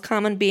reasons, the most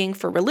common being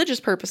for religious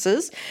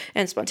purposes,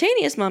 and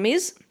spontaneous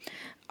mummies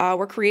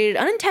were created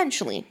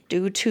unintentionally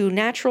due to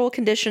natural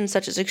conditions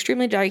such as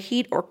extremely dry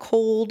heat or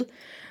cold,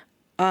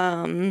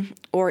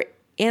 or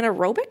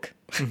anaerobic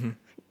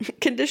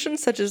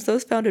conditions such as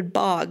those found in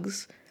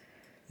bogs.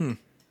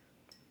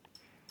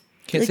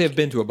 Can't say I've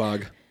been to a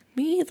bog.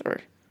 Me either.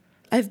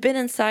 I've been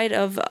inside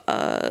of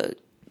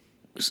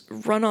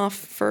runoff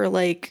for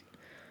like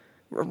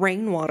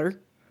rainwater.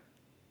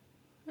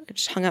 I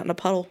just hung out in a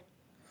puddle.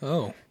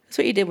 Oh. That's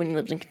what you did when you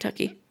lived in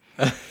Kentucky.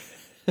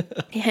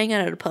 You hang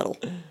out at a puddle.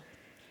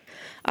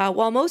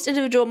 While most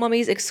individual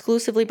mummies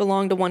exclusively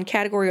belong to one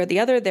category or the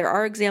other, there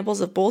are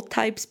examples of both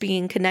types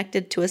being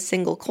connected to a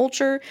single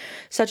culture,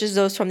 such as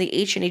those from the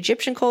ancient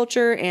Egyptian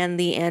culture and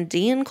the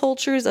Andean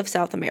cultures of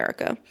South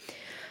America.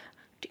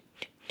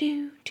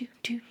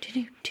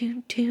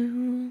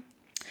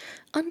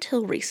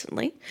 Until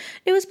recently,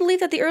 it was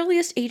believed that the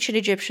earliest ancient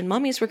Egyptian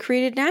mummies were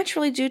created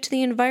naturally due to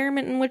the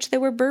environment in which they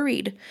were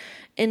buried.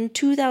 In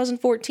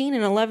 2014,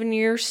 an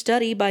 11-year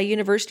study by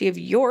University of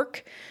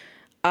York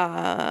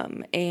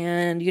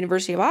and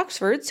University of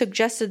Oxford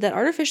suggested that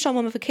artificial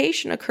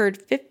mummification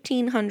occurred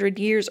 1,500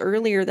 years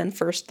earlier than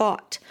first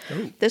thought.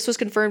 Oh. This was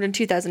confirmed in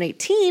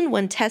 2018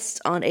 when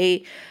tests on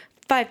a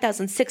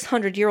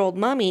 5,600-year-old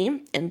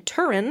mummy in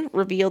Turin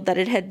revealed that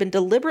it had been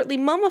deliberately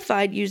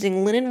mummified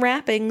using linen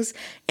wrappings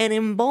and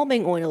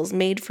embalming oils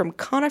made from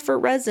conifer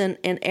resin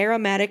and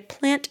aromatic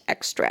plant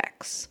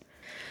extracts.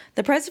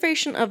 The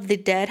preservation of the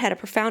dead had a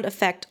profound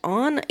effect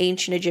on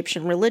ancient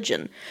Egyptian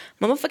religion.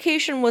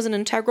 Mummification was an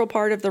integral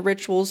part of the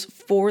rituals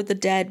for the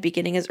dead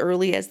beginning as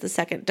early as the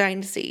Second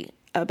Dynasty,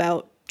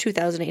 about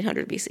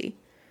 2800 BC.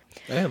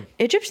 Damn.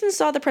 Egyptians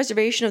saw the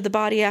preservation of the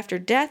body after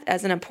death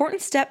as an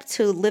important step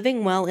to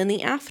living well in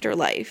the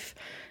afterlife.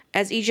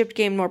 As Egypt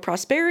gained more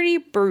prosperity,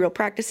 burial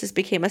practices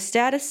became a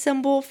status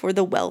symbol for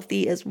the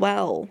wealthy as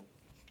well.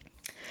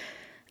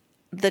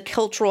 The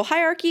cultural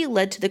hierarchy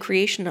led to the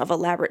creation of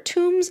elaborate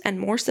tombs and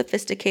more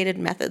sophisticated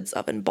methods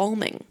of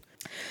embalming.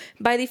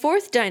 By the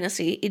Fourth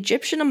Dynasty,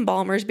 Egyptian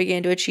embalmers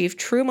began to achieve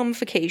true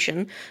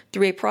mummification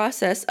through a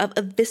process of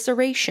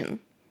evisceration.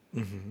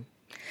 Mm-hmm.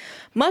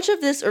 Much of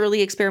this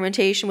early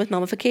experimentation with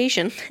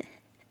mummification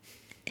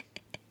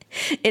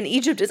in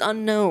Egypt is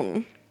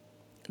unknown.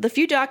 The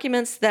few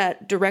documents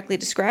that directly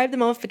describe the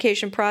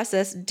mummification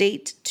process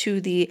date to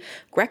the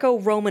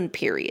Greco-Roman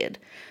period.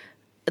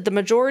 The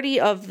majority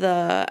of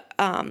the,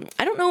 I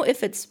don't know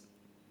if it's,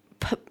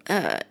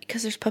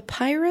 because there's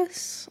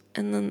papyrus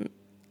and then,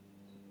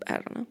 I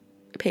don't know,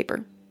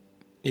 paper.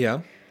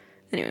 Yeah.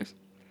 Anyways.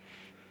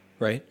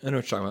 Right. I know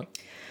what you're talking about.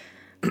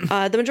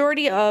 The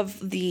majority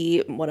of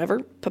the,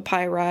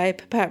 papyri,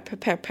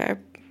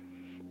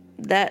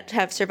 that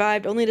have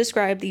survived only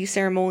describe the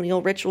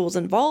ceremonial rituals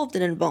involved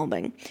in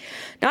embalming,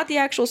 not the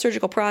actual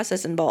surgical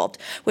process involved,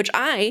 which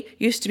I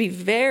used to be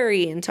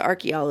very into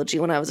archaeology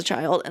when I was a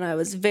child, and I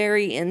was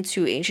very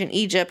into ancient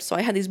Egypt, so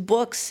I had these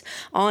books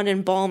on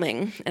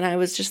embalming, and I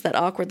was just that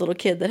awkward little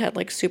kid that had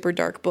like super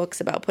dark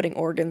books about putting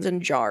organs in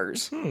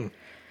jars.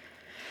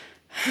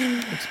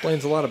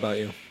 Explains a lot about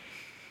you.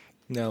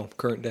 Now,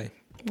 current day.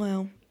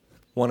 Well,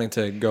 wanting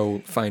to go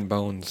find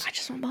bones. I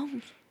just want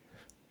bones.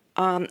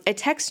 A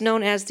text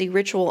known as the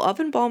Ritual of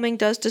Embalming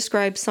does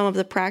describe some of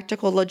the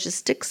practical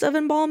logistics of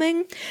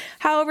embalming.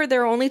 However,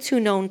 there are only 2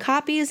 known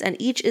copies,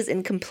 and each is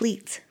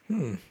incomplete.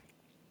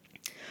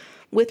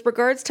 With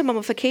regards to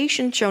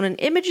mummification shown in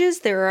images,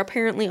 there are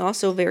apparently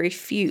also very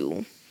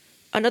few.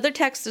 Another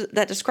text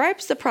that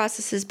describes the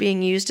processes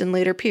being used in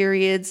later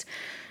periods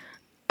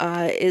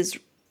is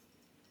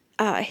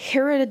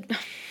Herodotus'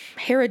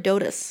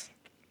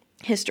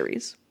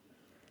 Histories.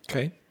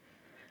 Okay.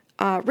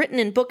 Written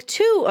in Book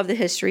 2 of the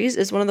Histories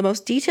is one of the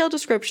most detailed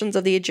descriptions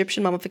of the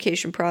Egyptian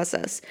mummification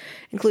process,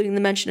 including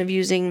the mention of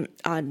using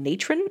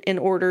natron in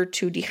order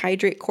to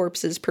dehydrate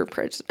corpses for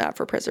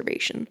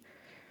preservation.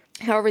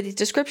 However, these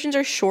descriptions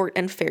are short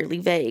and fairly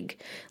vague,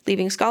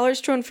 leaving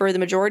scholars to infer the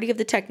majority of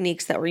the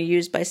techniques that were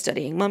used by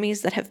studying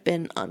mummies that have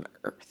been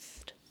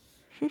unearthed.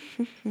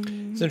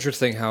 It's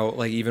interesting how,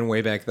 like, even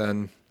way back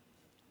then,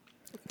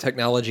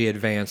 technology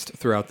advanced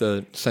throughout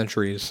the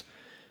centuries,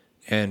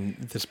 and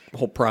this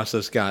whole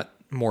process got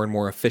more and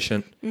more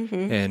efficient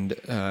and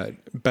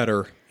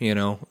better,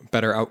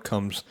 better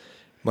outcomes,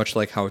 much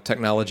like how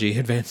technology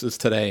advances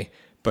today.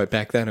 But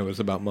back then it was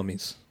about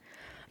mummies.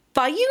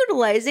 By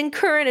utilizing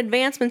current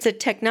advancements in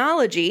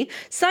technology,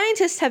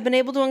 scientists have been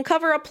able to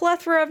uncover a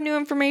plethora of new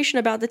information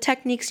about the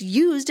techniques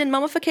used in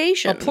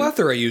mummification. A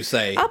plethora, you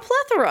say? A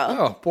plethora.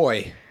 Oh,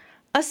 boy.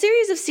 A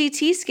series of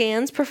CT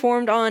scans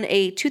performed on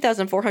a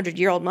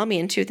 2,400-year-old mummy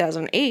in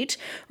 2008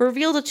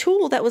 revealed a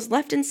tool that was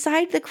left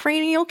inside the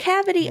cranial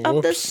cavity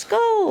of the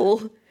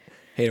skull.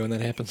 Hate when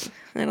that happens.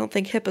 I don't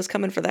think HIPAA's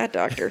coming for that,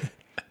 doctor.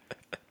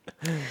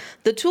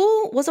 The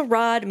tool was a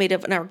rod made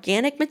of an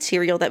organic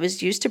material that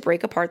was used to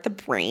break apart the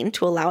brain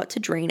to allow it to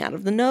drain out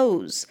of the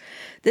nose.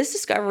 This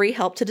discovery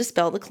helped to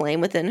dispel the claim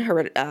within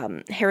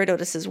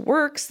Herodotus'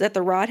 works that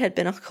the rod had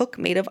been a hook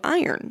made of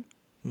iron.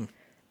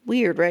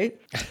 Weird, right?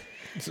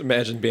 Just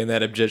imagine being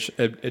that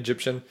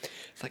Egyptian.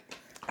 It's like,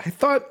 I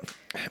thought,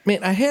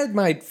 man, I had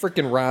my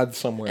freaking rod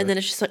somewhere. And then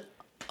it's just like,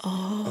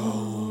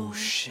 oh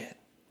shit.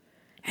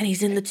 And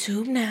he's in the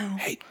tube now.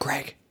 Hey,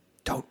 Greg,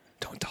 don't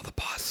tell the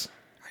boss.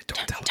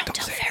 Don't tell Pharaoh.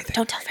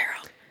 Don't tell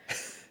Pharaoh.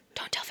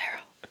 Don't tell Pharaoh.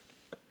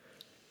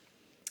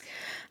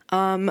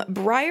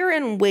 Breyer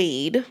and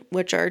Wade,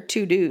 which are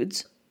 2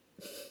 dudes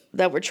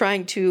that were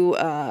trying to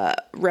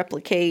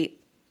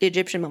replicate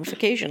Egyptian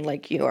mummification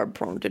like you are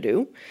prone to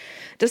do,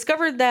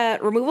 discovered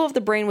that removal of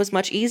the brain was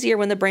much easier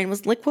when the brain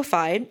was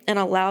liquefied and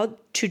allowed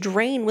to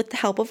drain with the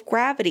help of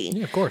gravity.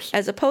 Yeah, of course.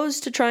 As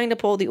opposed to trying to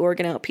pull the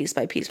organ out piece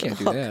by piece with a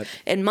hook. That.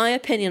 In my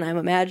opinion, I'm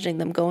imagining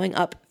them going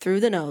up through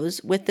the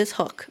nose with this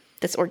hook,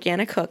 this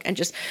organic hook, and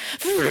just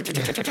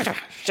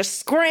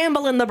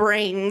scrambling the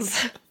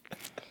brains.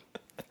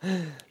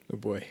 Oh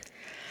boy.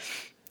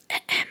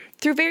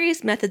 Through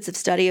various methods of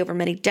study over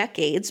many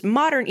decades,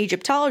 modern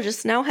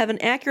Egyptologists now have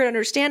an accurate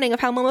understanding of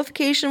how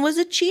mummification was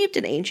achieved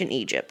in ancient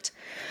Egypt.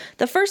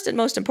 The first and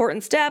most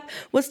important step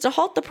was to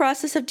halt the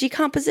process of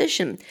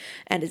decomposition,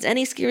 and as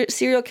any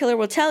serial killer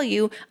will tell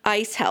you,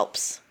 ice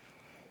helps.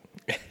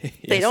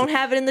 They don't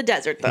have it in the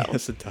desert, though.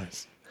 Yes, it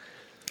does.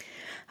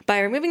 By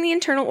removing the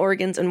internal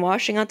organs and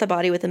washing out the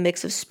body with a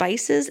mix of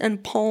spices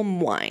and palm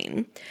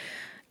wine.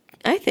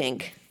 I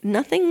think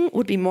nothing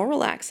would be more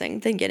relaxing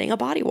than getting a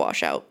body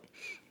wash out.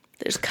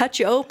 They just cut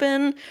you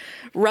open,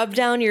 rub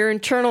down your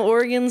internal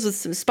organs with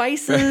some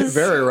spices.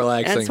 Very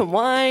relaxing. And some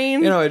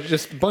wine. You know, it's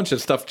just a bunch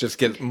of stuff just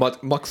gets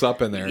mucks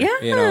up in there. Yeah.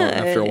 You know,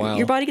 after a while.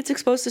 Your body gets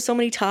exposed to so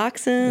many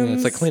toxins. Yeah,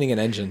 it's like cleaning an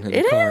engine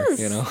in a car. Is.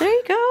 You know? There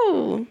you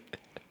go.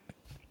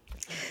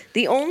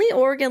 The only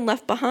organ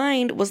left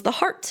behind was the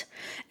heart.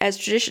 As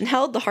tradition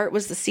held, the heart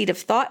was the seat of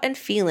thought and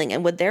feeling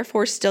and would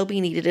therefore still be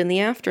needed in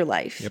the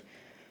afterlife. Yep.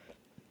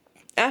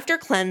 After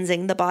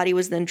cleansing, the body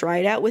was then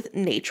dried out with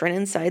natron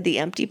inside the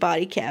empty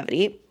body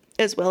cavity,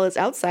 as well as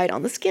outside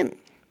on the skin.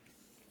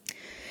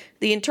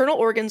 The internal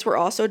organs were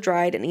also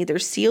dried and either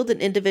sealed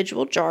in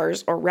individual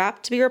jars or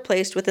wrapped to be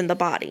replaced within the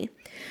body.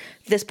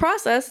 This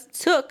process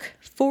took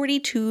 40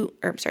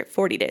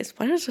 days.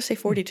 Why did I just say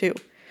 42?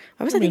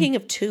 Why was I thinking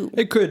of 2?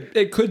 It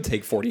could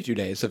take 42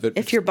 days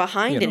if you're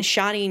behind and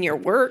shoddy in your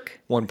work.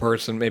 One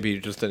person, maybe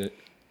just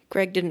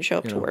Greg didn't show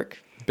up to work.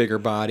 Bigger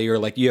body, or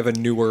like you have a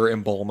newer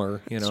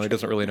embalmer. You know, he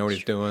doesn't really know what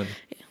he's doing.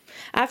 Yeah.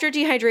 After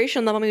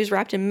dehydration, the mummy was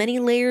wrapped in many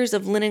layers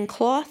of linen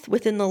cloth.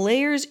 Within the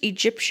layers,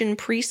 Egyptian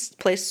priests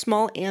placed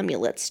small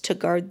amulets to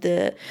guard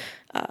the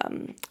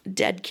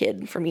dead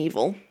kid from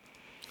evil.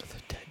 The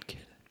dead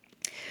kid.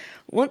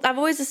 I've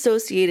always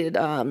associated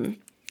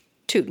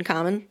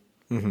Tutankhamun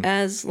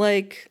as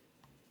like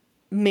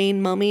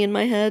main mummy in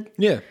my head.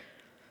 Yeah.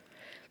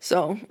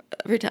 So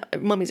every time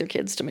mummies are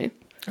kids to me.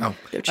 Oh,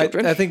 they're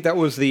children. I think that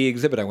was the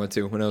exhibit I went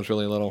to when I was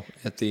really little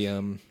at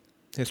the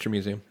History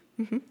Museum.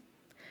 Mm-hmm.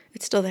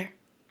 It's still there.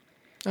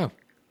 Oh.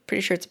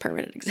 Pretty sure it's a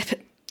permanent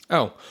exhibit.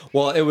 Oh.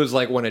 Well, it was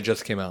like when it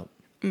just came out.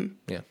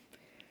 Yeah.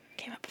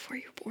 Came out before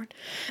you were born.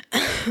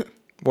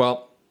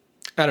 Well,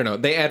 I don't know.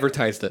 They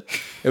advertised it.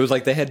 It was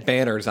like they had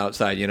banners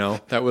outside, you know?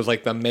 That was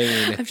like the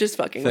main I'm just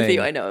fucking with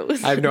you. I know it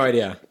was. I have no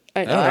idea.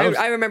 I know.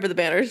 I remember the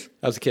banners.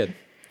 I was a kid.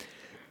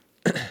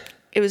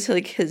 It was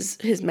like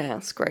his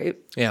mask, right?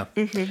 Yeah.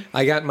 Mm-hmm.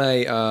 I got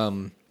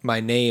my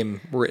name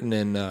written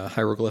in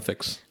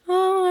hieroglyphics.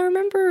 Oh, I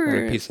remember.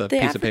 On a piece of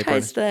paper.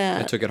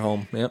 That. I took it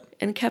home. Yep.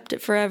 And kept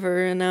it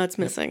forever, and now it's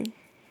missing.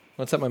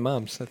 What's at my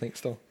mom's? I think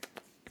still.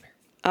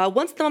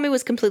 Once the mummy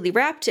was completely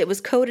wrapped, it was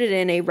coated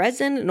in a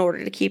resin in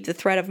order to keep the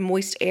threat of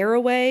moist air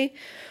away.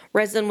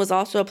 Resin was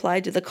also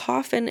applied to the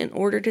coffin in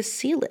order to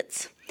seal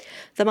it.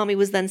 The mummy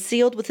was then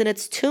sealed within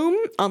its tomb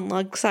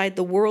alongside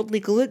the worldly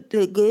goods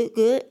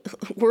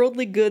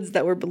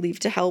that were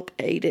believed to help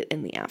aid it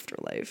in the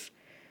afterlife.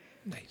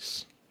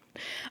 Nice.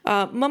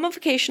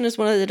 Mummification is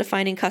one of the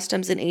defining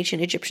customs in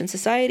ancient Egyptian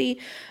society.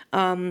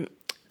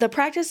 The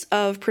practice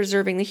of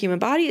preserving the human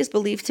body is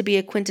believed to be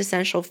a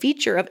quintessential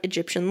feature of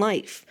Egyptian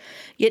life.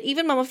 Yet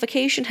even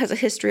mummification has a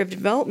history of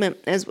development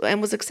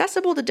and was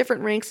accessible to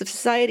different ranks of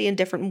society in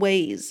different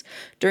ways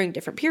during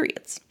different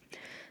periods.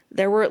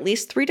 There were at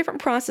least 3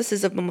 different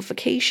processes of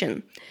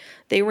mummification.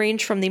 They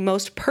range from the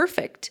most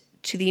perfect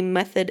to the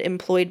method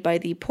employed by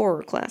the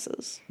poorer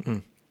classes.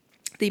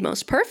 The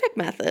most perfect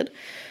method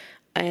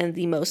and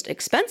the most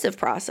expensive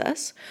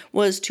process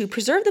was to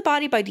preserve the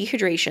body by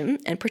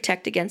dehydration and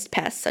protect against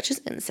pests such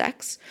as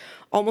insects.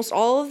 Almost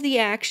all of the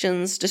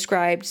actions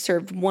described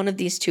served one of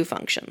these 2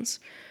 functions.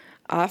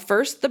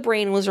 First, the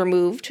brain was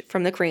removed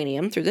from the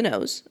cranium through the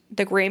nose.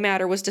 The gray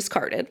matter was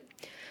discarded.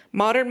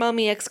 Modern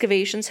mummy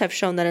excavations have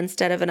shown that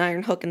instead of an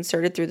iron hook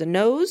inserted through the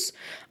nose,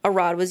 a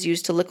rod was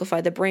used to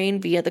liquefy the brain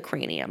via the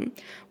cranium,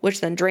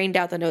 which then drained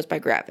out the nose by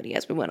gravity,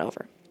 as we went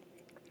over.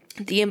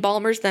 The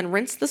embalmers then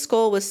rinsed the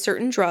skull with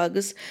certain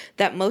drugs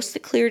that mostly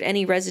cleared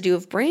any residue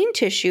of brain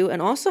tissue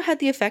and also had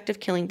the effect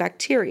of killing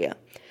bacteria.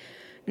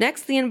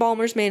 Next, the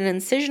embalmers made an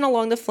incision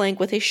along the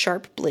flank with a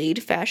sharp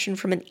blade fashioned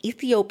from an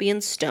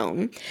Ethiopian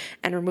stone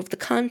and removed the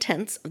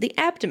contents of the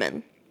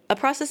abdomen, a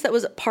process that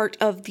was part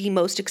of the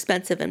most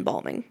expensive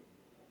embalming,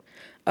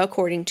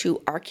 according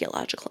to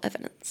archaeological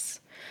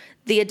evidence.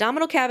 The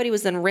abdominal cavity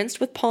was then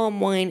rinsed with palm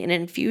wine and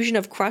an infusion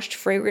of crushed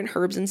fragrant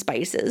herbs and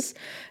spices.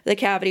 The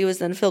cavity was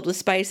then filled with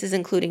spices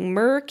including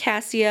myrrh,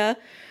 cassia,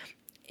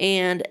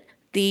 and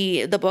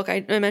the book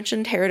I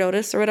mentioned,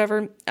 Herodotus or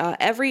whatever,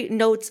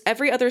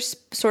 every other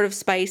sort of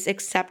spice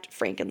except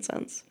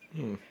frankincense.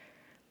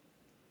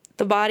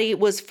 The body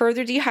was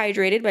further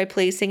dehydrated by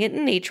placing it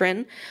in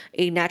natron,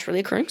 a naturally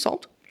occurring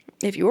salt,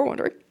 if you were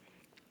wondering,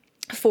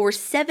 for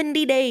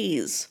 70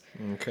 days.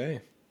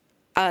 Okay.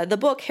 The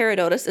book,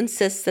 Herodotus,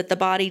 insists that the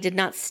body did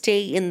not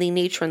stay in the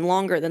natron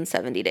longer than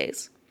 70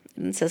 days.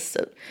 It insists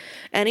that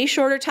any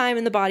shorter time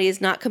in the body is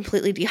not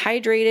completely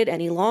dehydrated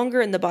any longer,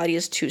 and the body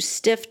is too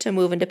stiff to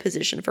move into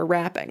position for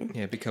wrapping.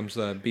 Yeah, it becomes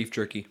beef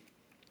jerky.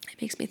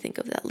 It makes me think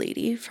of that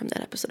lady from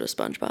that episode of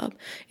SpongeBob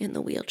in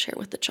the wheelchair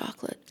with the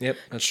chocolate. Yep.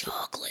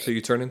 Chocolate. So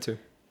you turn into?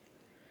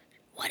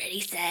 What did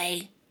he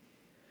say?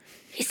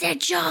 He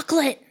said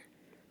chocolate.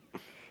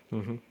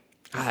 Mm-hmm.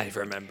 I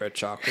remember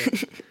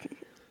chocolate.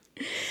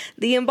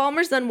 The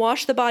embalmers then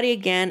washed the body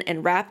again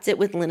and wrapped it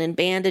with linen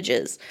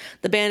bandages.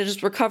 The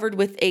bandages were covered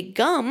with a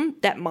gum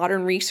that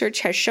modern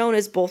research has shown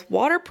is both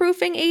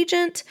waterproofing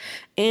agent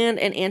and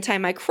an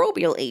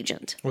antimicrobial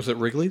agent. Was it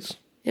Wrigley's?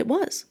 It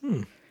was.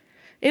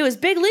 It was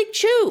Big League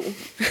Chew.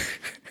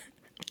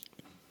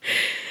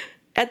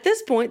 At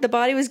this point, the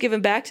body was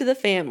given back to the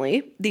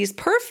family. These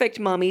perfect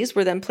mummies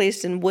were then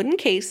placed in wooden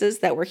cases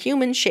that were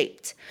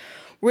human-shaped.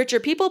 Richer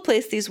people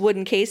placed these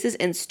wooden cases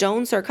in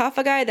stone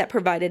sarcophagi that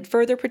provided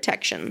further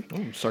protection.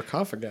 Oh,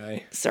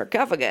 sarcophagi.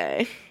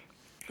 Sarcophagi.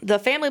 The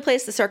family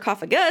placed the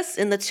sarcophagus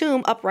in the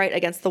tomb upright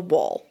against the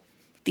wall.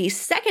 The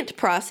second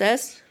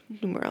process,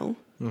 numero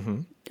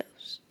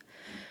dos,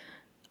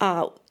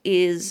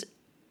 is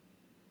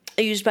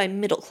used by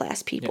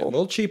middle-class people. Yeah, a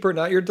little cheaper,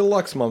 not your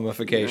deluxe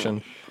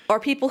mummification. Or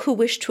people who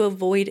wish to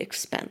avoid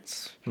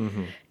expense.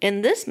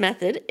 In this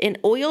method, an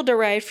oil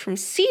derived from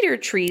cedar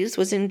trees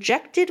was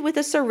injected with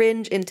a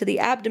syringe into the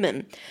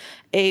abdomen.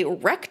 A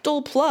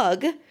rectal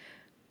plug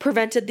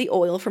prevented the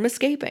oil from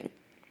escaping.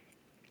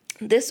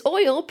 This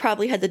oil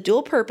probably had the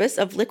dual purpose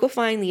of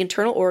liquefying the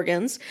internal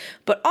organs,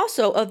 but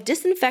also of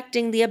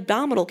disinfecting the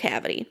abdominal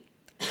cavity.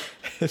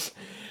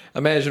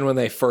 Imagine when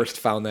they first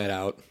found that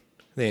out.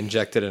 They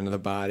inject it into the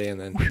body and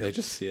then they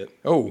just see it.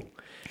 Oh,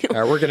 all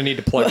right, we're going to need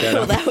to plug that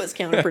Well, up. that was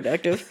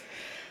counterproductive.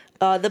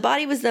 The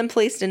body was then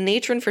placed in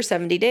natron for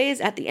 70 days.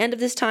 At the end of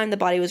this time, the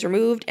body was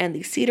removed, and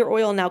the cedar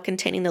oil, now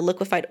containing the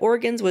liquefied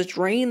organs, was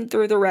drained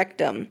through the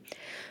rectum.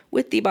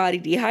 With the body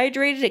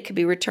dehydrated, it could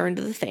be returned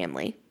to the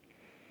family.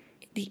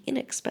 The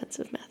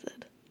inexpensive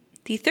method.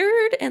 The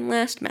third and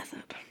last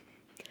method.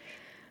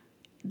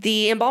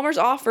 The embalmers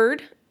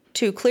offered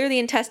to clear the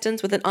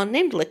intestines with an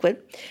unnamed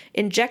liquid,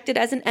 injected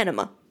as an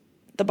enema.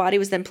 The body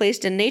was then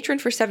placed in natron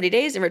for 70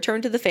 days and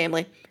returned to the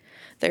family.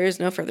 There is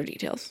no further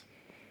details.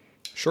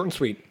 Short and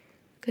sweet.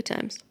 Good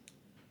times.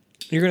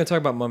 You're going to talk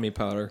about mummy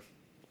powder.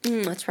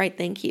 That's right,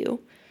 thank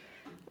you.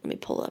 Let me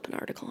pull up an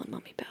article on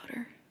mummy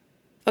powder.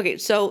 Okay,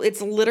 so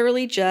it's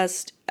literally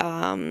just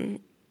a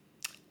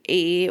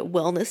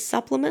wellness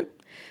supplement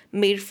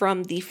made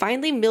from the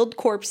finely milled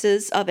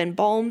corpses of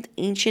embalmed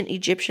ancient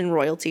Egyptian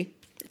royalty.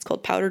 It's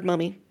called powdered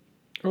mummy.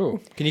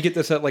 Oh, can you get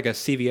this at like a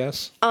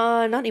CVS?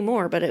 Not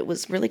anymore, but it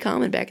was really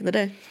common back in the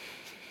day.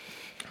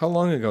 How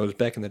long ago was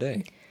back in the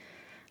day?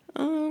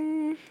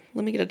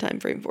 Let me get a time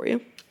frame for you.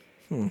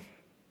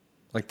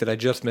 Like, did I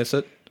just miss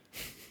it?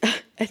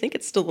 I think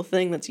it's still the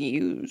thing that's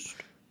used.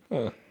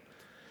 Huh.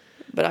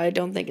 But I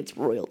don't think it's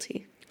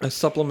royalty. A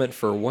supplement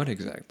for what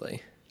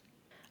exactly?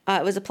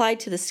 It was applied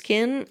to the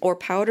skin or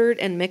powdered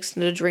and mixed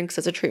into drinks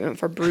as a treatment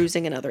for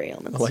bruising and other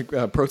ailments. Like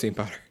protein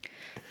powder.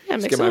 Yeah,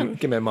 mix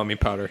Give me a mummy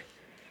powder.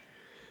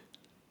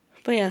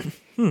 But yeah,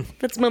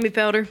 that's mummy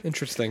powder.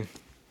 Interesting.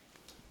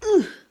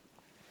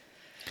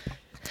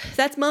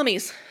 That's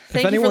mummies.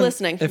 Thank you for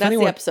listening. That's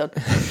the episode.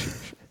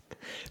 If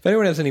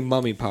anyone has any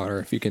mummy powder,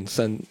 if you can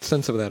send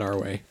some of that our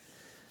way,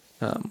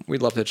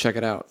 we'd love to check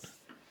it out.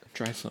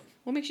 Try some.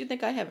 What makes you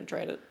think I haven't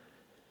tried it?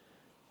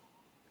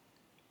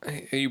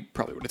 You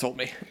probably would have told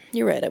me.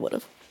 You're right, I would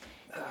have.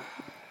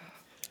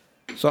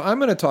 So I'm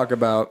going to talk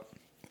about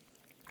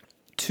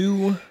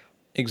 2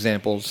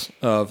 examples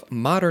of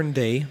modern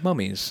day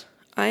mummies.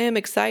 I am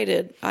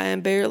excited. I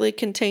am barely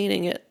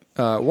containing it.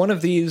 One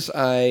of these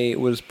I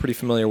was pretty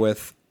familiar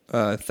with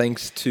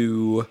thanks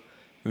to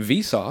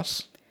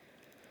Vsauce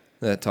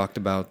that talked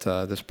about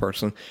this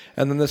person.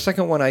 And then the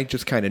second one I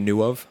just kind of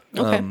knew of.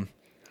 Okay.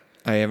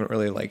 I haven't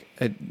really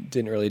I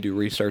didn't really do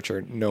research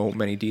or know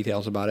many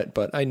details about it,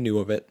 but I knew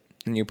of it,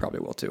 and you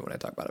probably will too when I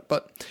talk about it.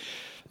 But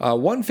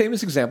one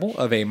famous example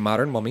of a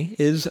modern mummy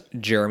is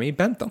Jeremy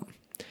Bentham.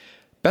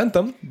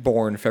 Bentham,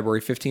 born February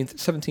 15th,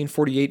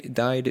 1748,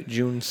 died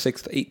June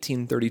 6th,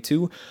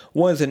 1832,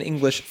 was an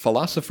English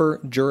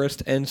philosopher,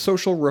 jurist, and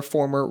social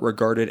reformer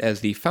regarded as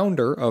the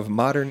founder of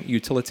modern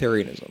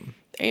utilitarianism.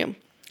 Damn.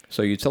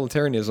 So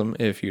utilitarianism,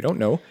 if you don't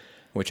know,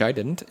 which I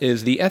didn't,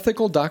 is the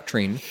ethical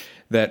doctrine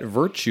that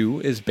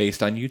virtue is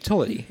based on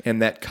utility, and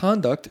that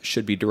conduct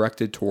should be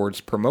directed towards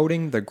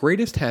promoting the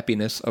greatest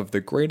happiness of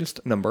the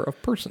greatest number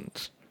of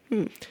persons.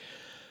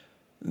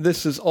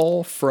 This is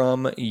all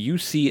from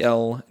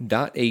ucl.ac.uk,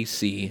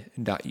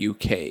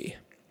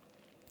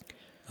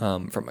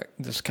 from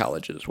this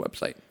college's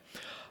website.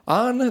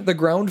 On the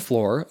ground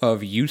floor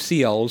of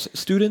UCL's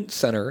Student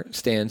Center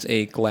stands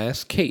a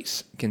glass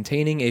case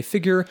containing a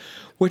figure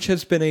which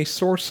has been a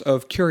source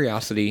of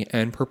curiosity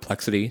and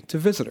perplexity to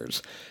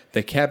visitors.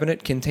 The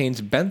cabinet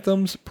contains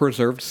Bentham's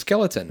preserved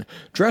skeleton,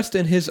 dressed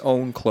in his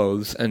own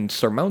clothes and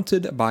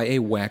surmounted by a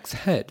wax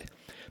head.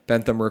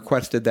 Bentham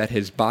requested that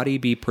his body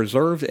be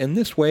preserved in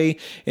this way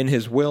in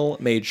his will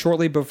made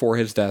shortly before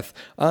his death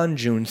on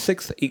June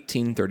 6,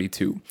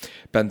 1832.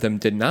 Bentham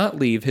did not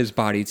leave his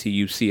body to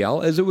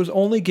UCL as it was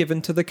only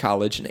given to the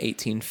college in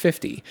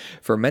 1850.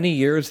 For many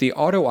years, the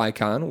auto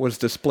icon was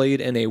displayed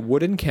in a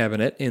wooden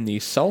cabinet in the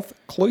south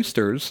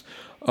cloisters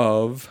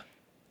of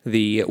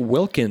the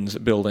Wilkins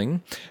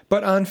building,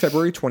 but on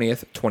February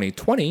 20th,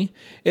 2020,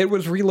 it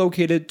was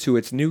relocated to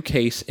its new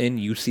case in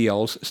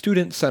UCL's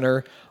Student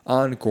Center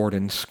on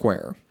Gordon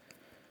Square.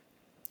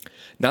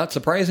 Not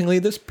surprisingly,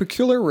 this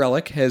peculiar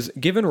relic has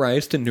given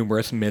rise to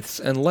numerous myths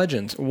and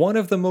legends. One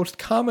of the most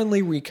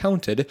commonly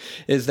recounted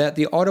is that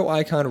the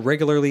auto-icon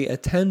regularly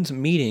attends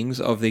meetings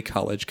of the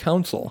college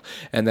council,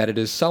 and that it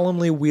is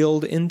solemnly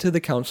wheeled into the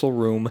council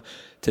room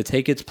to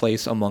take its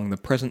place among the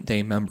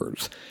present-day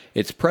members.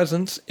 Its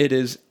presence, it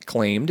is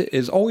claimed,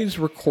 is always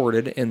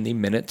recorded in the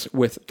minutes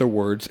with the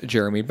words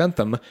Jeremy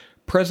Bentham,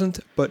 present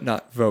but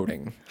not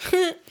voting.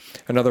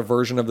 Another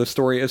version of the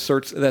story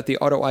asserts that the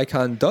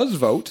auto-icon does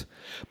vote,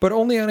 but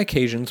only on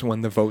occasions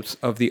when the votes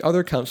of the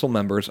other council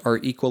members are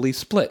equally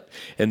split.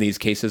 In these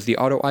cases, the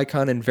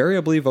auto-icon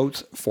invariably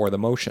votes for the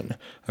motion.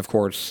 Of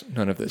course,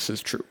 none of this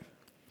is true.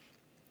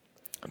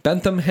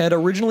 Bentham had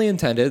originally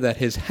intended that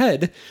his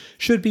head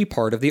should be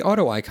part of the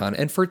auto-icon,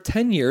 and for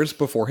 10 years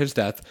before his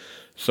death,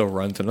 so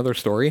runs another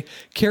story,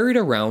 carried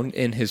around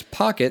in his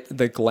pocket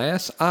the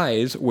glass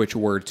eyes which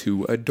were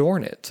to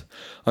adorn it.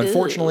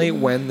 Unfortunately,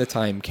 when the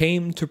time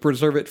came to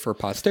preserve it for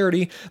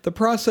posterity, the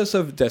process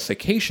of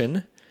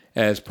desiccation,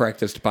 as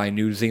practiced by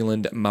New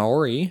Zealand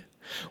Maori,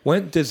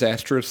 went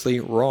disastrously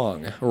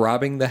wrong,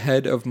 robbing the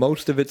head of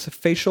most of its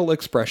facial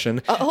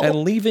expression and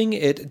leaving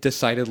it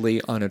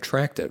decidedly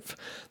unattractive.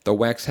 The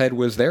wax head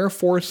was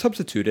therefore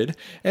substituted,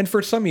 and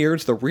for some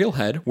years the real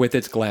head, with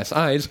its glass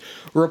eyes,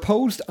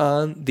 reposed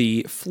on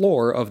the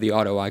floor of the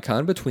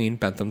auto-icon between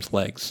Bentham's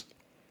legs.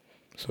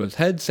 So his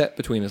head sat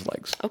between his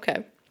legs.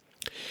 Okay.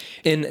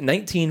 In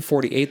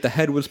 1948, the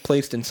head was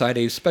placed inside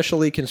a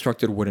specially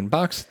constructed wooden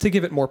box to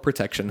give it more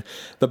protection.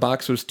 The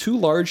box was too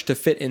large to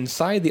fit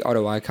inside the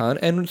auto-icon,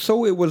 and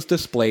so it was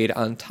displayed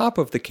on top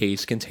of the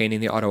case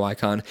containing the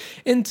auto-icon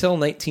until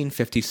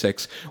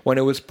 1956, when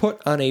it was put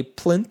on a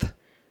plinth.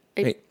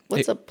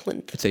 What's a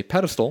plinth? It's a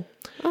pedestal.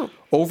 Oh.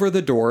 Over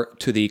the door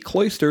to the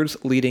cloisters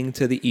leading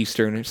to the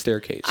eastern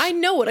staircase. I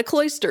know what a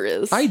cloister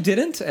is. I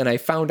didn't, and I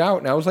found out,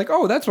 and I was like,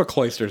 oh, that's what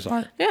cloisters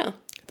are. Yeah.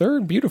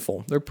 They're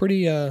beautiful. They're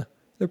pretty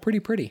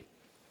pretty.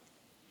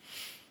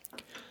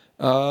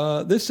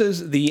 This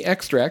is the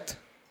extract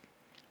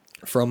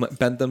from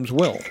Bentham's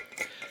will.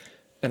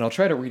 And I'll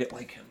try to read it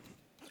like him.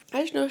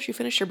 I just noticed you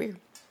finished your beer.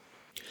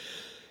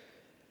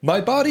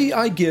 My body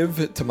I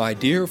give to my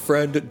dear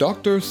friend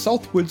Dr.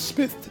 Southwood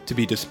Smith to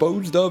be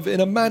disposed of in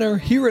a manner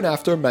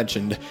hereinafter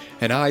mentioned,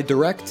 and I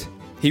direct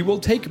he will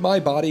take my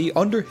body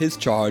under his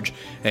charge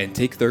and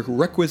take the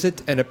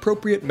requisite and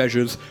appropriate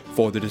measures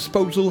for the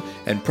disposal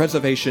and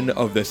preservation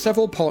of the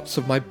several parts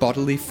of my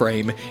bodily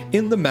frame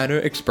in the manner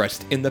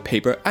expressed in the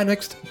paper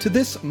annexed to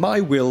this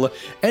my will,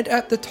 and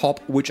at the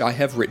top which I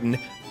have written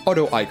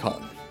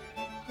auto-icon.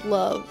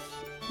 Love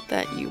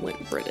that you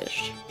went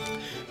British.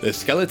 The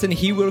skeleton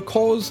he will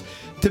cause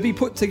to be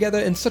put together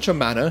in such a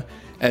manner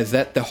as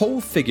that the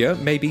whole figure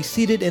may be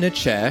seated in a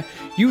chair,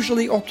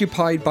 usually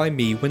occupied by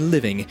me when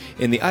living,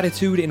 in the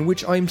attitude in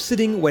which I am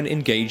sitting when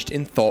engaged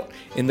in thought,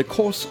 in the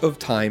course of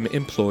time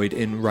employed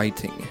in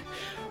writing.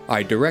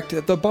 I direct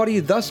that the body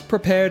thus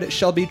prepared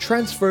shall be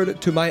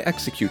transferred to my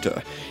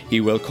executor.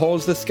 He will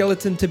cause the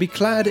skeleton to be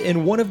clad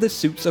in one of the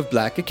suits of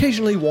black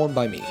occasionally worn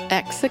by me.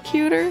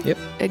 Executor? Yep.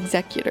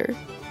 Executor.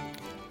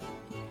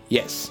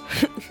 Yes.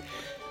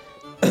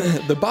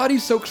 The body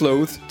so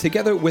clothed,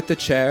 together with the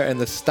chair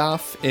and the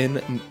staff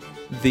in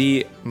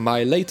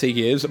my later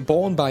years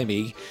borne by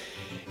me,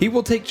 he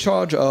will take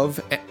charge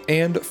of,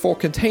 and for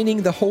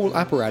containing the whole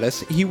apparatus,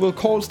 he will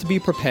cause to be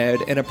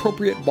prepared an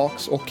appropriate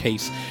box or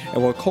case,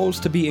 and will cause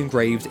to be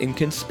engraved in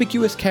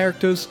conspicuous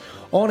characters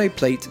on a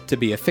plate to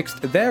be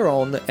affixed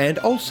thereon, and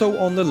also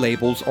on the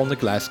labels on the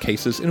glass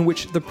cases in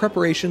which the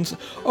preparations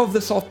of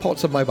the soft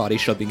parts of my body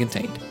shall be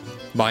contained.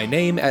 My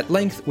name at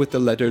length with the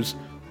letters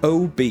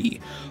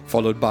O.B.,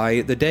 followed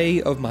by the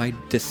day of my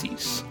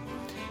decease.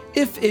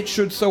 If it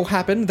should so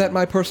happen that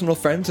my personal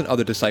friends and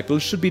other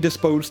disciples should be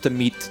disposed to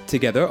meet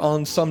together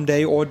on some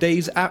day or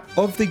days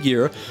of the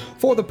year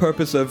for the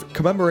purpose of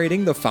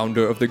commemorating the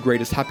founder of the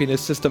greatest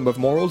happiness system of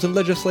morals and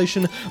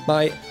legislation,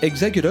 my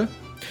executor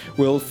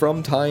will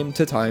from time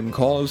to time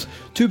cause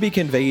to be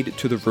conveyed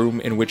to the room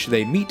in which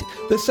they meet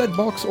the said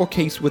box or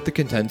case with the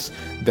contents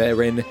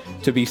therein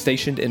to be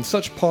stationed in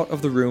such part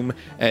of the room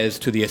as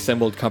to the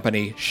assembled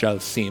company shall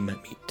seem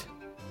meet.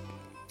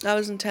 That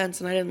was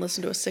intense, and I didn't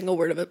listen to a single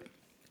word of it.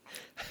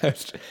 I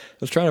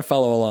was trying to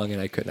follow along,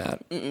 and I could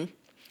not.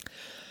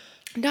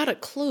 Not a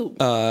clue.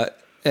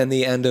 And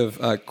the end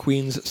of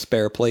Queen's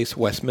Spare Place,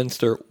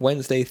 Westminster,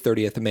 Wednesday,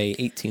 30th of May,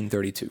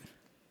 1832.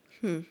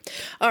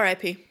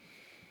 R.I.P.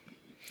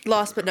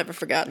 Lost but never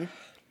forgotten.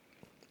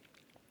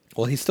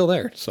 Well, he's still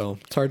there, so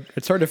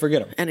it's hard to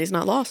forget him. And he's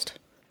not lost.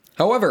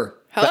 However,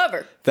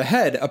 However, the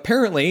head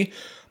apparently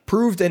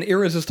proved an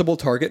irresistible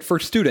target for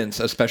students,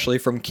 especially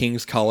from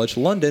King's College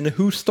London,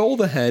 who stole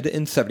the head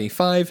in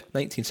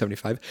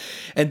 1975,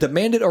 and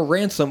demanded a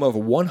ransom of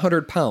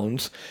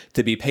 £100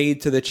 to be paid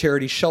to the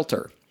charity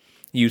shelter.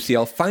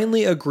 UCL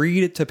finally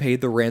agreed to pay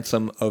the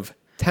ransom of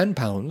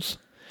 £10,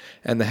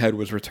 and the head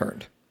was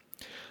returned.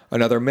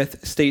 Another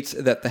myth states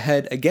that the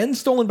head, again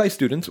stolen by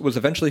students, was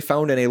eventually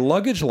found in a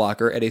luggage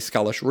locker at a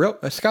Scottish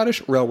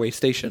railway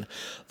station.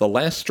 The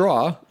last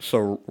straw,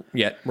 so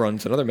yet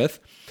runs another myth,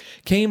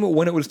 came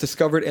when it was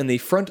discovered in the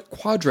front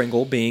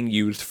quadrangle being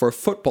used for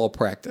football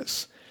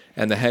practice,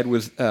 and the head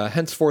was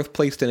henceforth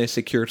placed in a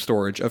secure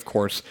storage. Of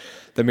course,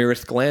 the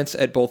merest glance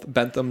at both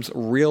Bentham's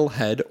real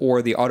head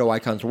or the auto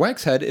icon's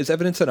wax head is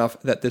evidence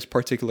enough that this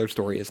particular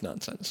story is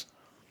nonsense.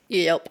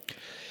 Yep.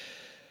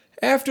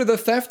 After the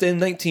theft in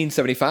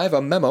 1975,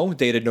 a memo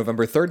dated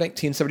November 3rd,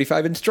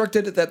 1975,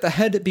 instructed that the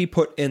head be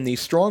put in the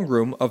strong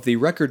room of the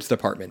records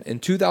department. In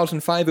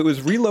 2005, it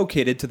was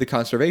relocated to the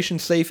conservation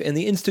safe in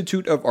the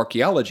Institute of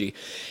Archaeology.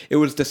 It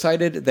was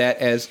decided that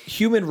as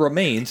human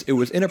remains, it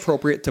was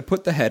inappropriate to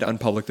put the head on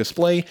public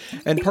display,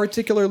 and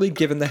particularly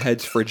given the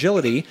head's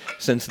fragility,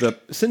 since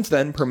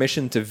then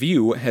permission to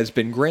view has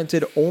been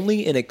granted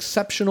only in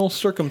exceptional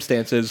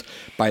circumstances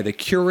by the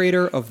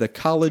curator of the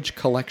college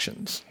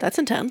collections. That's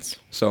intense.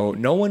 So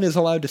no one is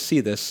allowed to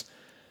see this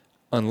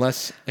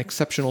unless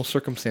exceptional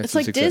circumstances It's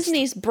like exist.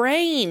 Disney's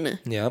brain.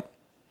 Yeah.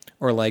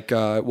 Or like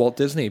Walt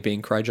Disney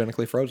being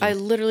cryogenically frozen. I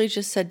literally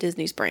just said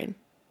Disney's brain.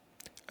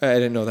 I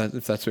didn't know that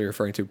if that's what you're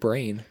referring to.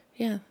 Brain.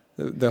 Yeah.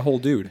 The whole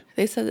dude.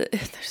 They said that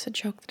there's a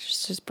joke that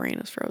just his brain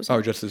is frozen.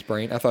 Oh, just his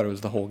brain? I thought it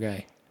was the whole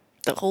guy.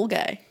 The whole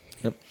guy.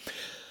 Yep.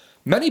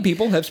 Many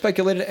people have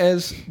speculated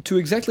as to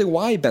exactly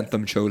why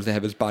Bentham chose to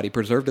have his body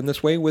preserved in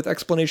this way, with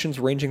explanations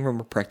ranging from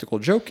a practical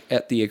joke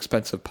at the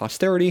expense of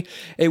posterity,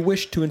 a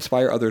wish to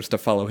inspire others to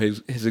follow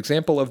his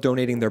example of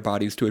donating their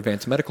bodies to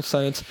advance medical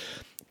science,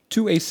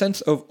 to a sense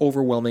of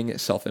overwhelming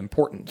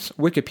self-importance.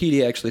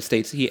 Wikipedia actually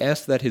states he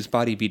asked that his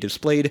body be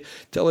displayed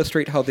to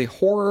illustrate how the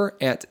horror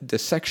at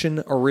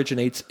dissection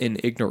originates in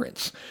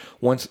ignorance.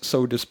 Once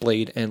so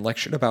displayed and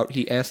lectured about,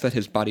 he asked that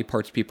his body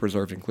parts be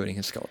preserved, including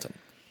his skeleton.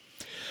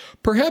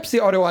 Perhaps the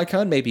auto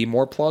icon may be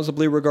more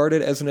plausibly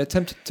regarded as an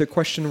attempt to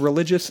question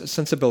religious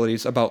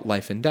sensibilities about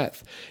life and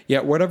death.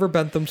 Yet whatever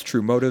Bentham's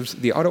true motives,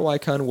 the auto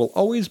icon will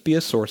always be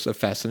a source of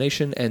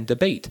fascination and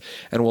debate,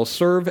 and will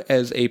serve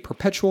as a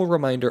perpetual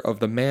reminder of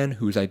the man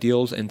whose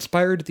ideals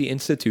inspired the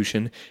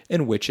institution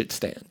in which it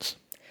stands.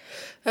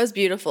 That was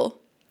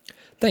beautiful.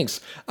 Thanks.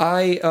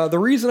 The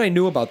reason I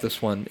knew about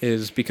this one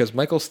is because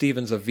Michael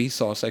Stevens of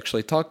Vsauce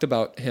actually talked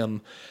about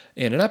him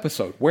in an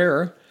episode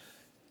where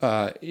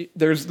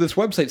there's this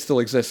website still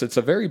exists. It's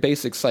a very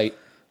basic site.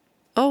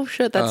 Oh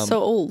shit, that's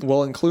so old.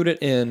 We'll include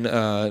it in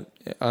on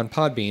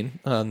Podbean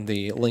on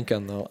the link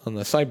on the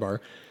sidebar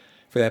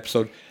for the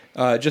episode.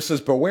 Just says,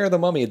 "Beware the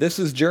mummy. This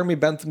is Jeremy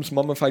Bentham's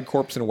mummified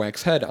corpse and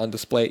wax head on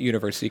display at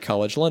University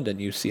College London,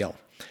 UCL.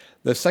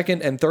 The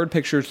second and third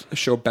pictures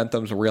show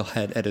Bentham's real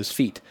head at his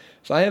feet."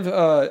 So I have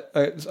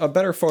a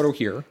better photo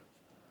here.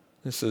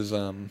 This is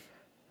the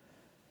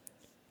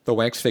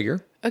wax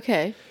figure.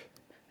 Okay.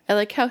 I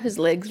like how his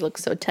legs look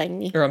so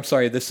tiny. Or I'm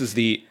sorry, this is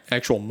the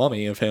actual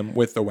mummy of him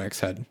with the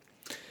wax head.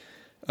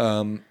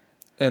 And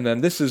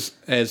then this is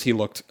as he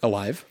looked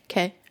alive.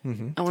 Okay.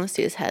 Mm-hmm. I want to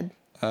see his head.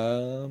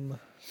 So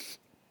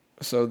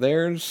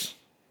there's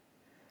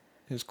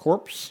his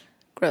corpse.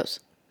 Gross.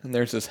 And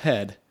there's his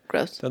head.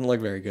 Gross. Doesn't look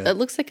very good. It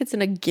looks like it's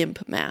in a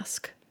gimp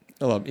mask.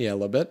 A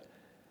little bit.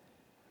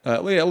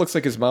 It looks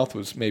like his mouth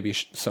was maybe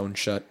sewn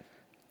shut.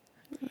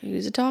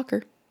 He's a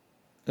talker.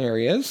 There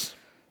he is.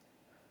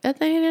 That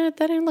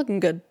ain't looking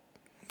good.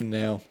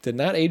 No, did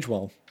not age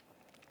well.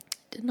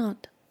 Did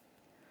not.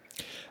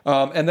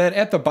 And then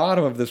at the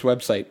bottom of this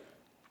website,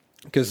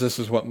 because this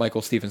is what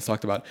Michael Stevens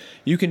talked about,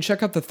 you can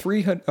check out the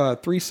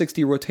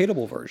 360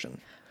 rotatable version.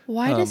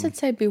 Why does it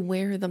say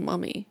 "Beware the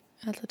Mummy"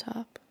 at the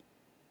top?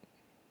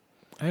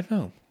 I don't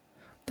know.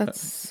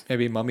 That's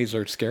Maybe mummies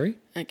are scary?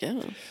 I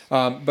guess.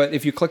 But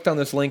if you clicked on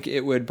this link,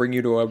 it would bring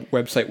you to a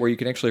website where you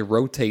can actually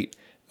rotate.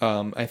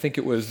 I think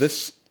it was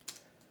this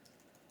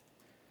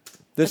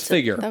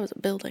figure. That was a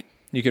building.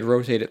 You could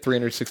rotate it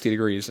 360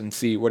 degrees and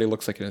see what he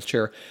looks like in his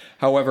chair.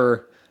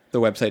 However, the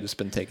website has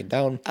been taken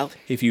down. Oh.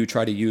 If you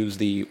try to use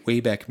the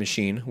Wayback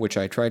Machine, which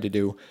I tried to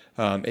do,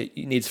 it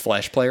needs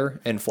Flash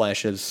Player, and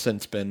Flash has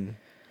since been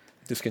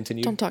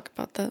discontinued. Don't talk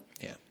about that.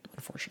 Yeah,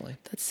 unfortunately.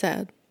 That's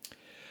sad.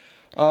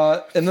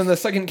 And then the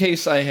second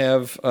case I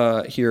have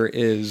here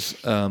is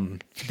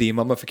the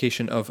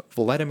mummification of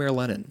Vladimir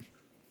Lenin.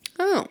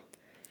 Oh.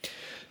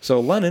 So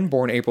Lenin,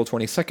 born April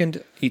 22nd,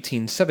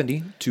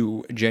 1870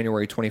 to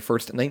January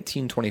 21st,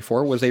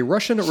 1924, was a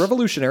Russian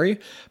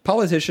revolutionary,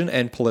 politician,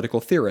 and political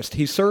theorist.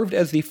 He served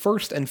as the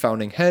first and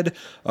founding head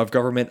of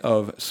government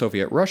of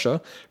Soviet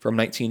Russia from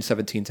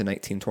 1917 to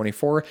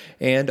 1924,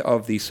 and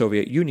of the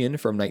Soviet Union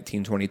from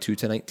 1922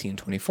 to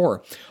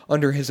 1924.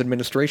 Under his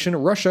administration,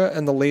 Russia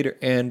and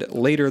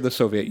later the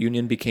Soviet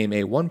Union became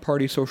a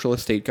one-party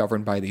socialist state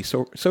governed by the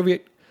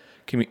Soviet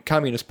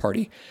Communist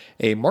Party.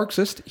 A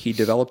Marxist, he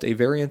developed a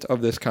variant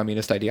of this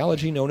communist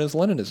ideology known as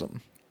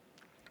Leninism.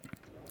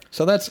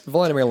 So that's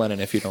Vladimir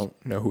Lenin, if you don't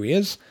know who he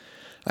is.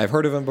 I've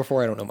heard of him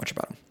before, I don't know much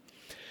about him.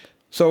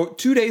 So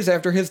 2 days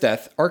after his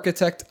death,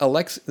 architect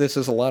this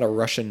is a lot of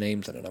Russian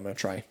names in it, I'm going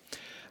to try.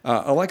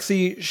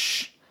 Alexei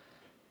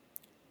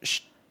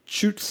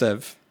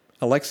Shutsev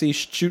Alexei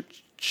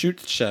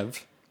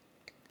Shutchev,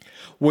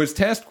 was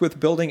tasked with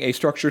building a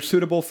structure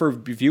suitable for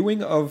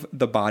viewing of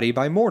the body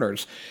by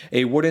mourners.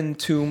 A wooden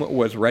tomb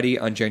was ready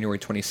on January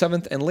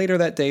 27th, and later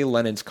that day,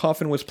 Lenin's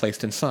coffin was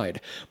placed inside.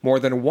 More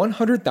than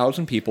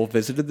 100,000 people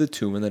visited the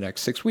tomb in the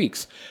next 6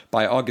 weeks.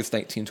 By August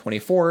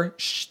 1924,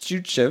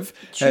 Shutchev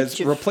has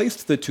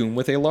replaced the tomb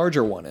with a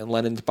larger one, and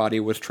Lenin's body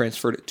was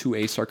transferred to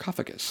a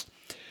sarcophagus.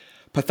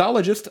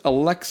 Pathologist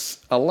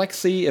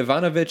Alexei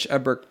Ivanovich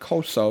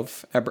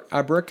Abrikosov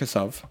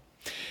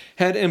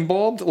had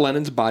embalmed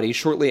Lenin's body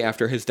shortly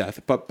after his death,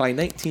 but by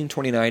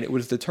 1929 it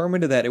was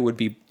determined that it would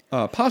be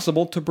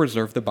possible to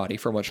preserve the body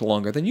for much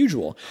longer than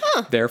usual.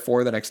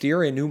 Therefore, the next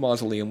year, a new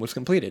mausoleum was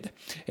completed.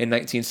 In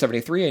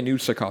 1973, a new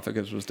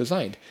sarcophagus was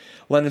designed.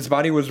 Lenin's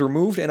body was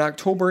removed in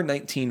October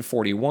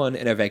 1941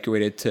 and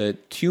evacuated to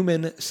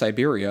Tyumen,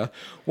 Siberia,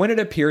 when it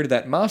appeared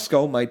that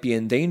Moscow might be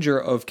in danger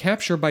of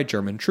capture by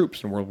German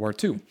troops in World War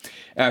II.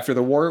 After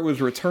the war, it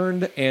was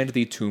returned and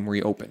the tomb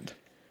reopened.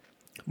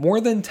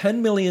 More than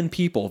 10 million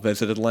people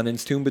visited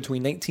Lenin's tomb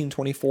between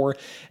 1924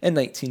 and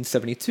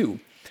 1972.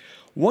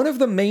 One of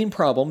the main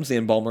problems the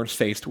embalmers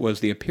faced was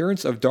the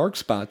appearance of dark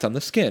spots on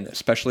the skin,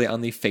 especially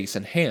on the face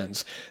and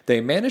hands.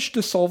 They managed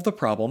to solve the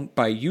problem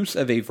by use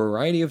of a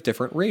variety of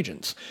different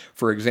reagents.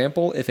 For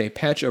example, if a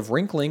patch of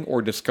wrinkling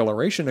or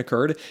discoloration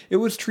occurred, it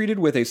was treated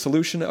with a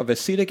solution of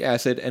acetic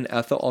acid and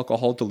ethyl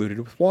alcohol diluted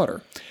with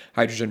water.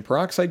 Hydrogen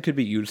peroxide could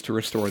be used to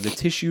restore the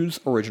tissue's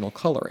original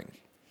coloring.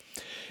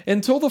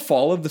 Until the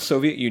fall of the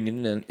Soviet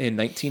Union in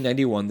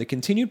 1991, the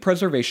continued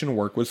preservation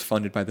work was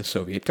funded by the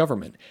Soviet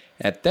government.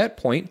 At that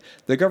point,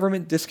 the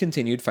government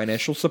discontinued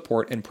financial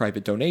support and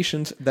private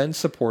donations then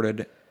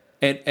supported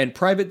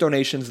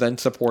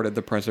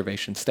the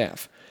preservation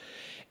staff.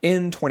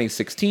 In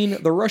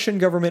 2016, the Russian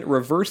government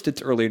reversed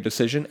its earlier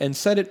decision and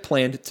said it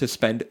planned to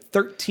spend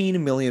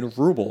 13 million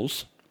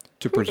rubles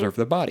to preserve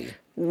the body.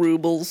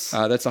 Rubles.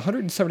 That's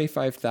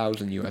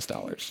 $175,000 US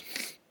dollars.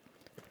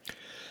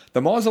 The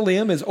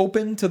mausoleum is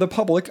open to the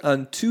public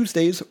on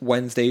Tuesdays,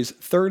 Wednesdays,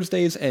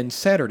 Thursdays, and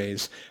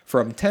Saturdays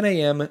from 10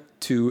 a.m.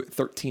 to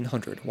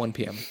 1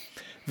 p.m.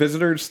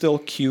 Visitors still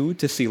queue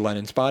to see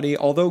Lenin's body,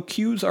 although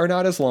queues are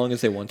not as long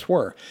as they once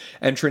were.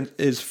 Entrance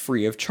is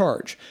free of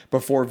charge.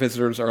 Before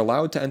visitors are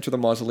allowed to enter the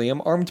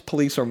mausoleum, armed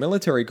police or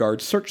military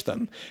guards search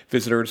them.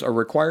 Visitors are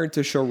required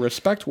to show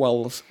respect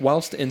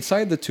whilst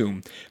inside the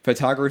tomb.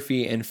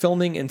 Photography and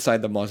filming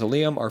inside the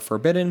mausoleum are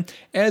forbidden,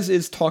 as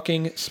is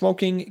talking,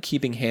 smoking,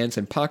 keeping hands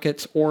in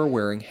pockets, or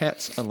wearing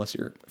hats unless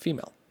you're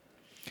female.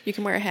 You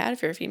can wear a hat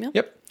if you're a female?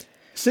 Yep.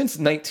 Since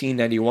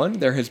 1991,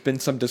 there has been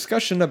some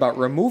discussion about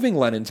removing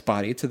Lenin's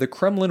body to the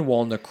Kremlin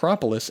Wall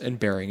necropolis and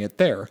burying it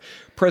there.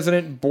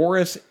 President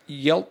Boris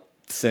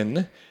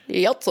Yeltsin,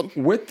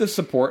 with the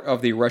support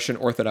of the Russian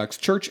Orthodox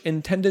Church,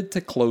 intended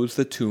to close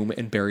the tomb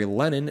and bury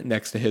Lenin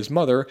next to his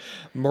mother,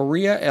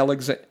 Maria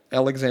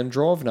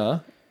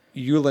Alexandrovna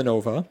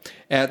Ulanova,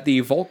 at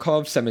the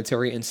Volkov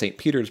Cemetery in St.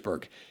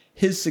 Petersburg.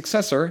 His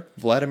successor,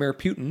 Vladimir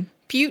Putin,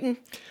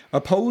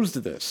 opposed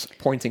this,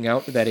 pointing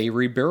out that a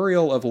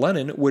reburial of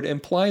Lenin would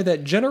imply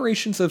that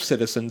generations of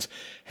citizens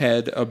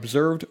had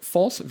observed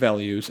false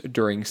values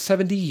during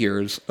 70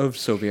 years of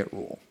Soviet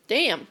rule.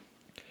 Damn.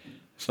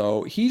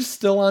 So he's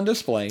still on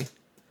display.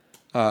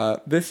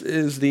 This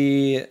is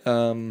the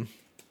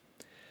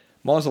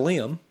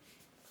mausoleum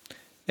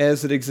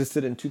as it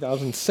existed in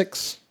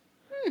 2006.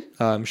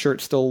 I'm sure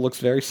it still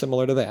looks very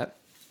similar to that.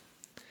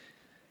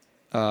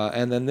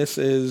 And then this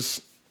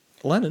is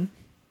Lenin.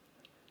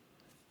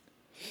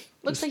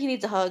 Looks like he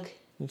needs a hug.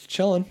 He's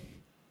chilling.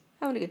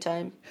 Having a good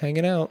time.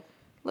 Hanging out.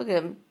 Look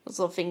at him. Those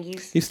little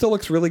fingies. He still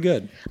looks really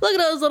good. Look at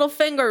those little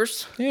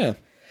fingers. Yeah.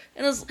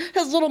 And his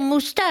little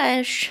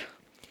mustache.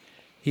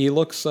 He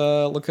looks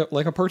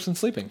like a person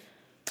sleeping.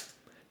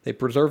 They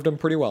preserved him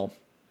pretty well.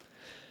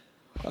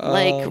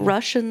 Like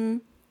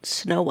Russian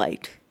Snow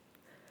White.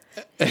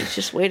 He's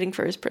just waiting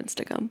for his prince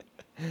to come.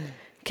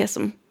 Kiss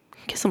him.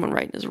 Kiss him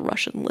right in his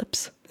Russian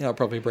lips. Yeah, I'll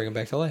probably bring him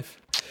back to life.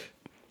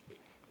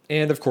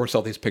 And, of course,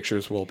 all these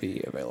pictures will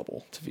be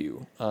available to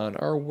view on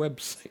our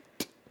website.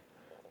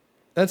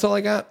 That's all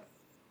I got.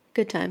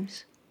 Good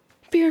times.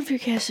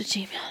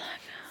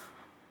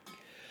 beerandbeercast@gmail.com.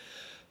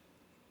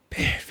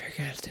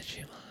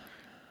 beerandbeercast@gmail.com.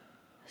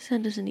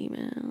 Send us an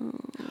email.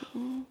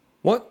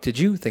 What did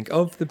you think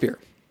of the beer?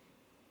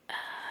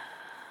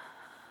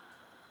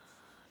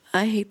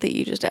 I hate that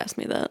you just asked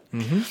me that.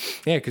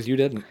 Mm-hmm. Yeah, because you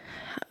didn't.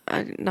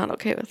 I'm not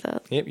okay with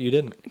that. Yep, you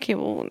didn't. Okay,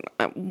 well,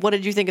 what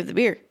did you think of the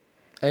beer?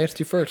 I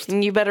asked you first.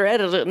 And you better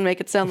edit it and make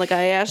it sound like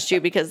I asked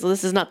you, because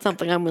this is not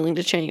something I'm willing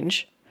to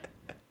change.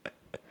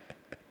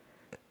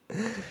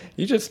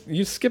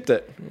 You skipped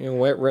it. You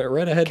went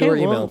right ahead to our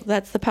email.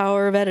 That's the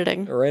power of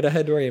editing. Right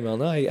ahead to our email.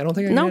 No, I don't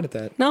think I can edit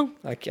that. No.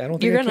 I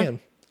don't think I can.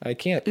 I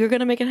can't. You're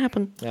gonna make it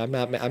happen. I'm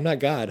not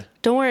God.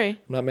 Don't worry. I'm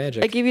not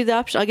magic. I give you the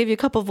option. I'll give you a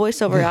couple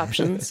voiceover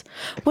options.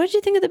 What did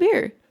you think of the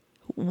beer?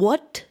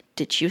 What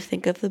did you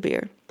think of the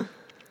beer?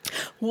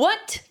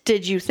 What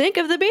did you think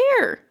of the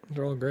beer?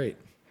 They're all great.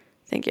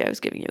 Thank you. I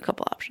was giving you a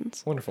couple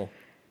options. Wonderful.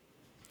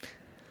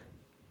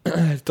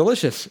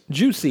 Delicious,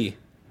 juicy,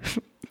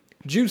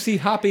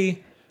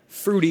 hoppy,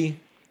 fruity,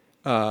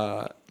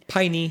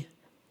 piney,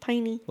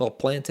 little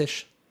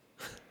plantish.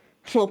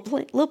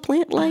 little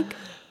plant like.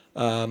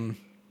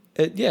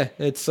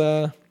 It's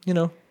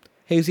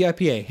hazy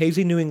IPA,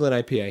 hazy New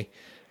England IPA.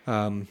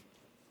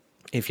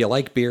 If you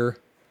like beer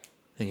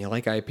and you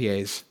like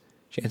IPAs,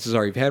 chances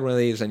are you've had one of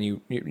these and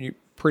you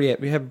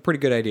have a pretty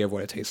good idea of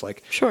what it tastes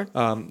like. Sure.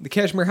 The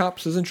cashmere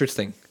hops is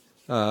interesting.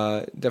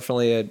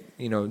 Definitely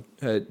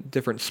a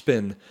different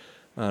spin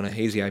on a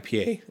hazy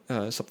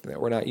IPA, something that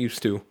we're not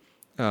used to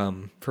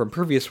from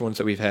previous ones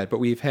that we've had, but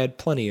we've had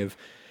plenty of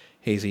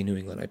hazy New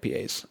England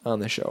IPAs on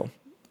the show.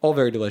 All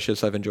very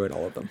delicious. I've enjoyed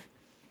all of them.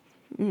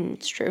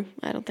 It's true.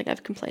 I don't think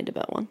I've complained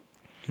about one.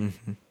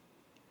 Mm-hmm.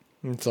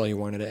 That's all you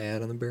wanted to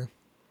add on the beer?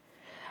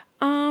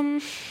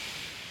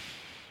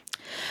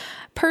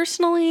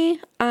 Personally,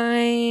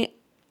 I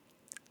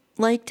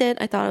liked it.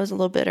 I thought it was a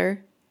little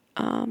bitter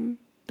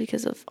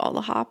because of all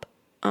the hop.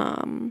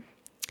 I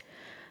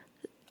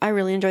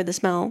really enjoyed the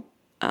smell.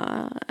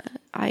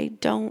 I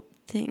don't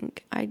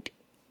think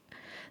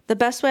the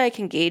best way I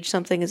can gauge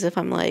something is if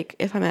I'm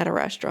at a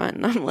restaurant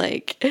and I'm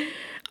like,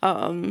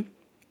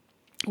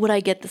 would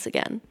I get this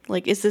again?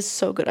 Like, is this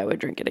so good I would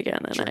drink it again?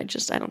 And sure. I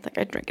don't think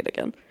I'd drink it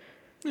again.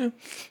 Yeah.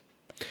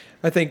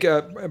 I think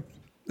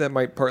that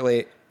might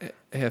partly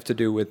have to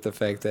do with the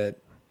fact that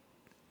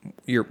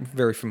you're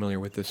very familiar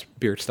with this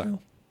beer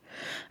style.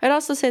 I'd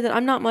also say that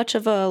I'm not much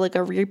of a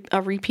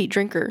repeat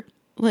drinker.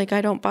 Like,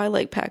 I don't buy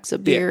like packs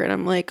of beer and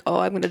I'm like, oh,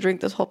 I'm going to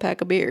drink this whole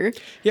pack of beer.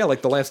 Yeah,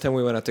 like the last time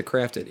we went out to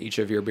craft it, each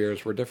of your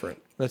beers were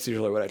different. That's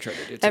usually what I try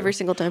to do too. Every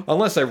single time.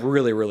 Unless I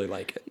really, really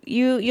like it.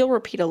 You'll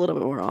repeat a little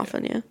bit more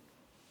often, yeah.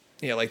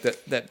 Yeah, like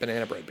that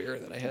banana bread beer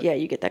that I had. Yeah,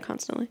 you get that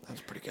constantly.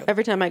 That's pretty good.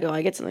 Every time I go,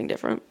 I get something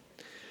different.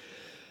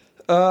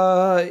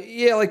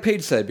 Like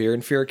Paige said,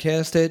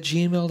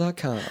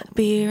 beerandfearcast@gmail.com.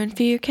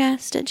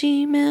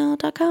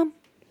 Beerandfearcast@gmail.com.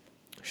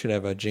 Should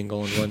have a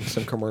jingle and run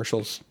some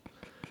commercials.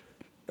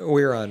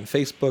 We're on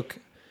Facebook.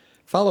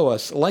 Follow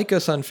us. Like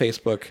us on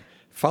Facebook.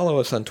 Follow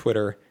us on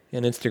Twitter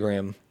and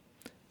Instagram.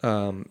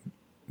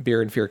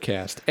 Beer and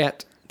Fearcast.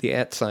 @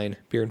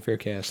 Beer and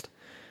Fearcast.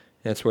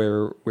 That's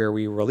where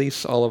we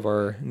release all of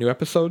our new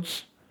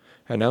episodes.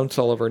 Announce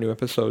all of our new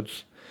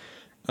episodes.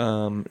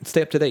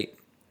 Stay up to date.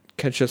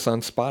 Catch us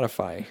on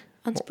Spotify.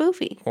 On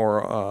Spoofy.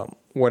 Or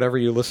whatever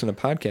you listen to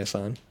podcasts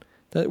on.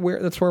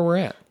 That's where we're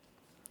at.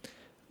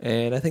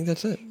 And I think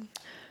that's it.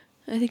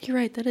 I think you're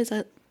right. That is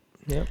it.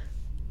 Yep.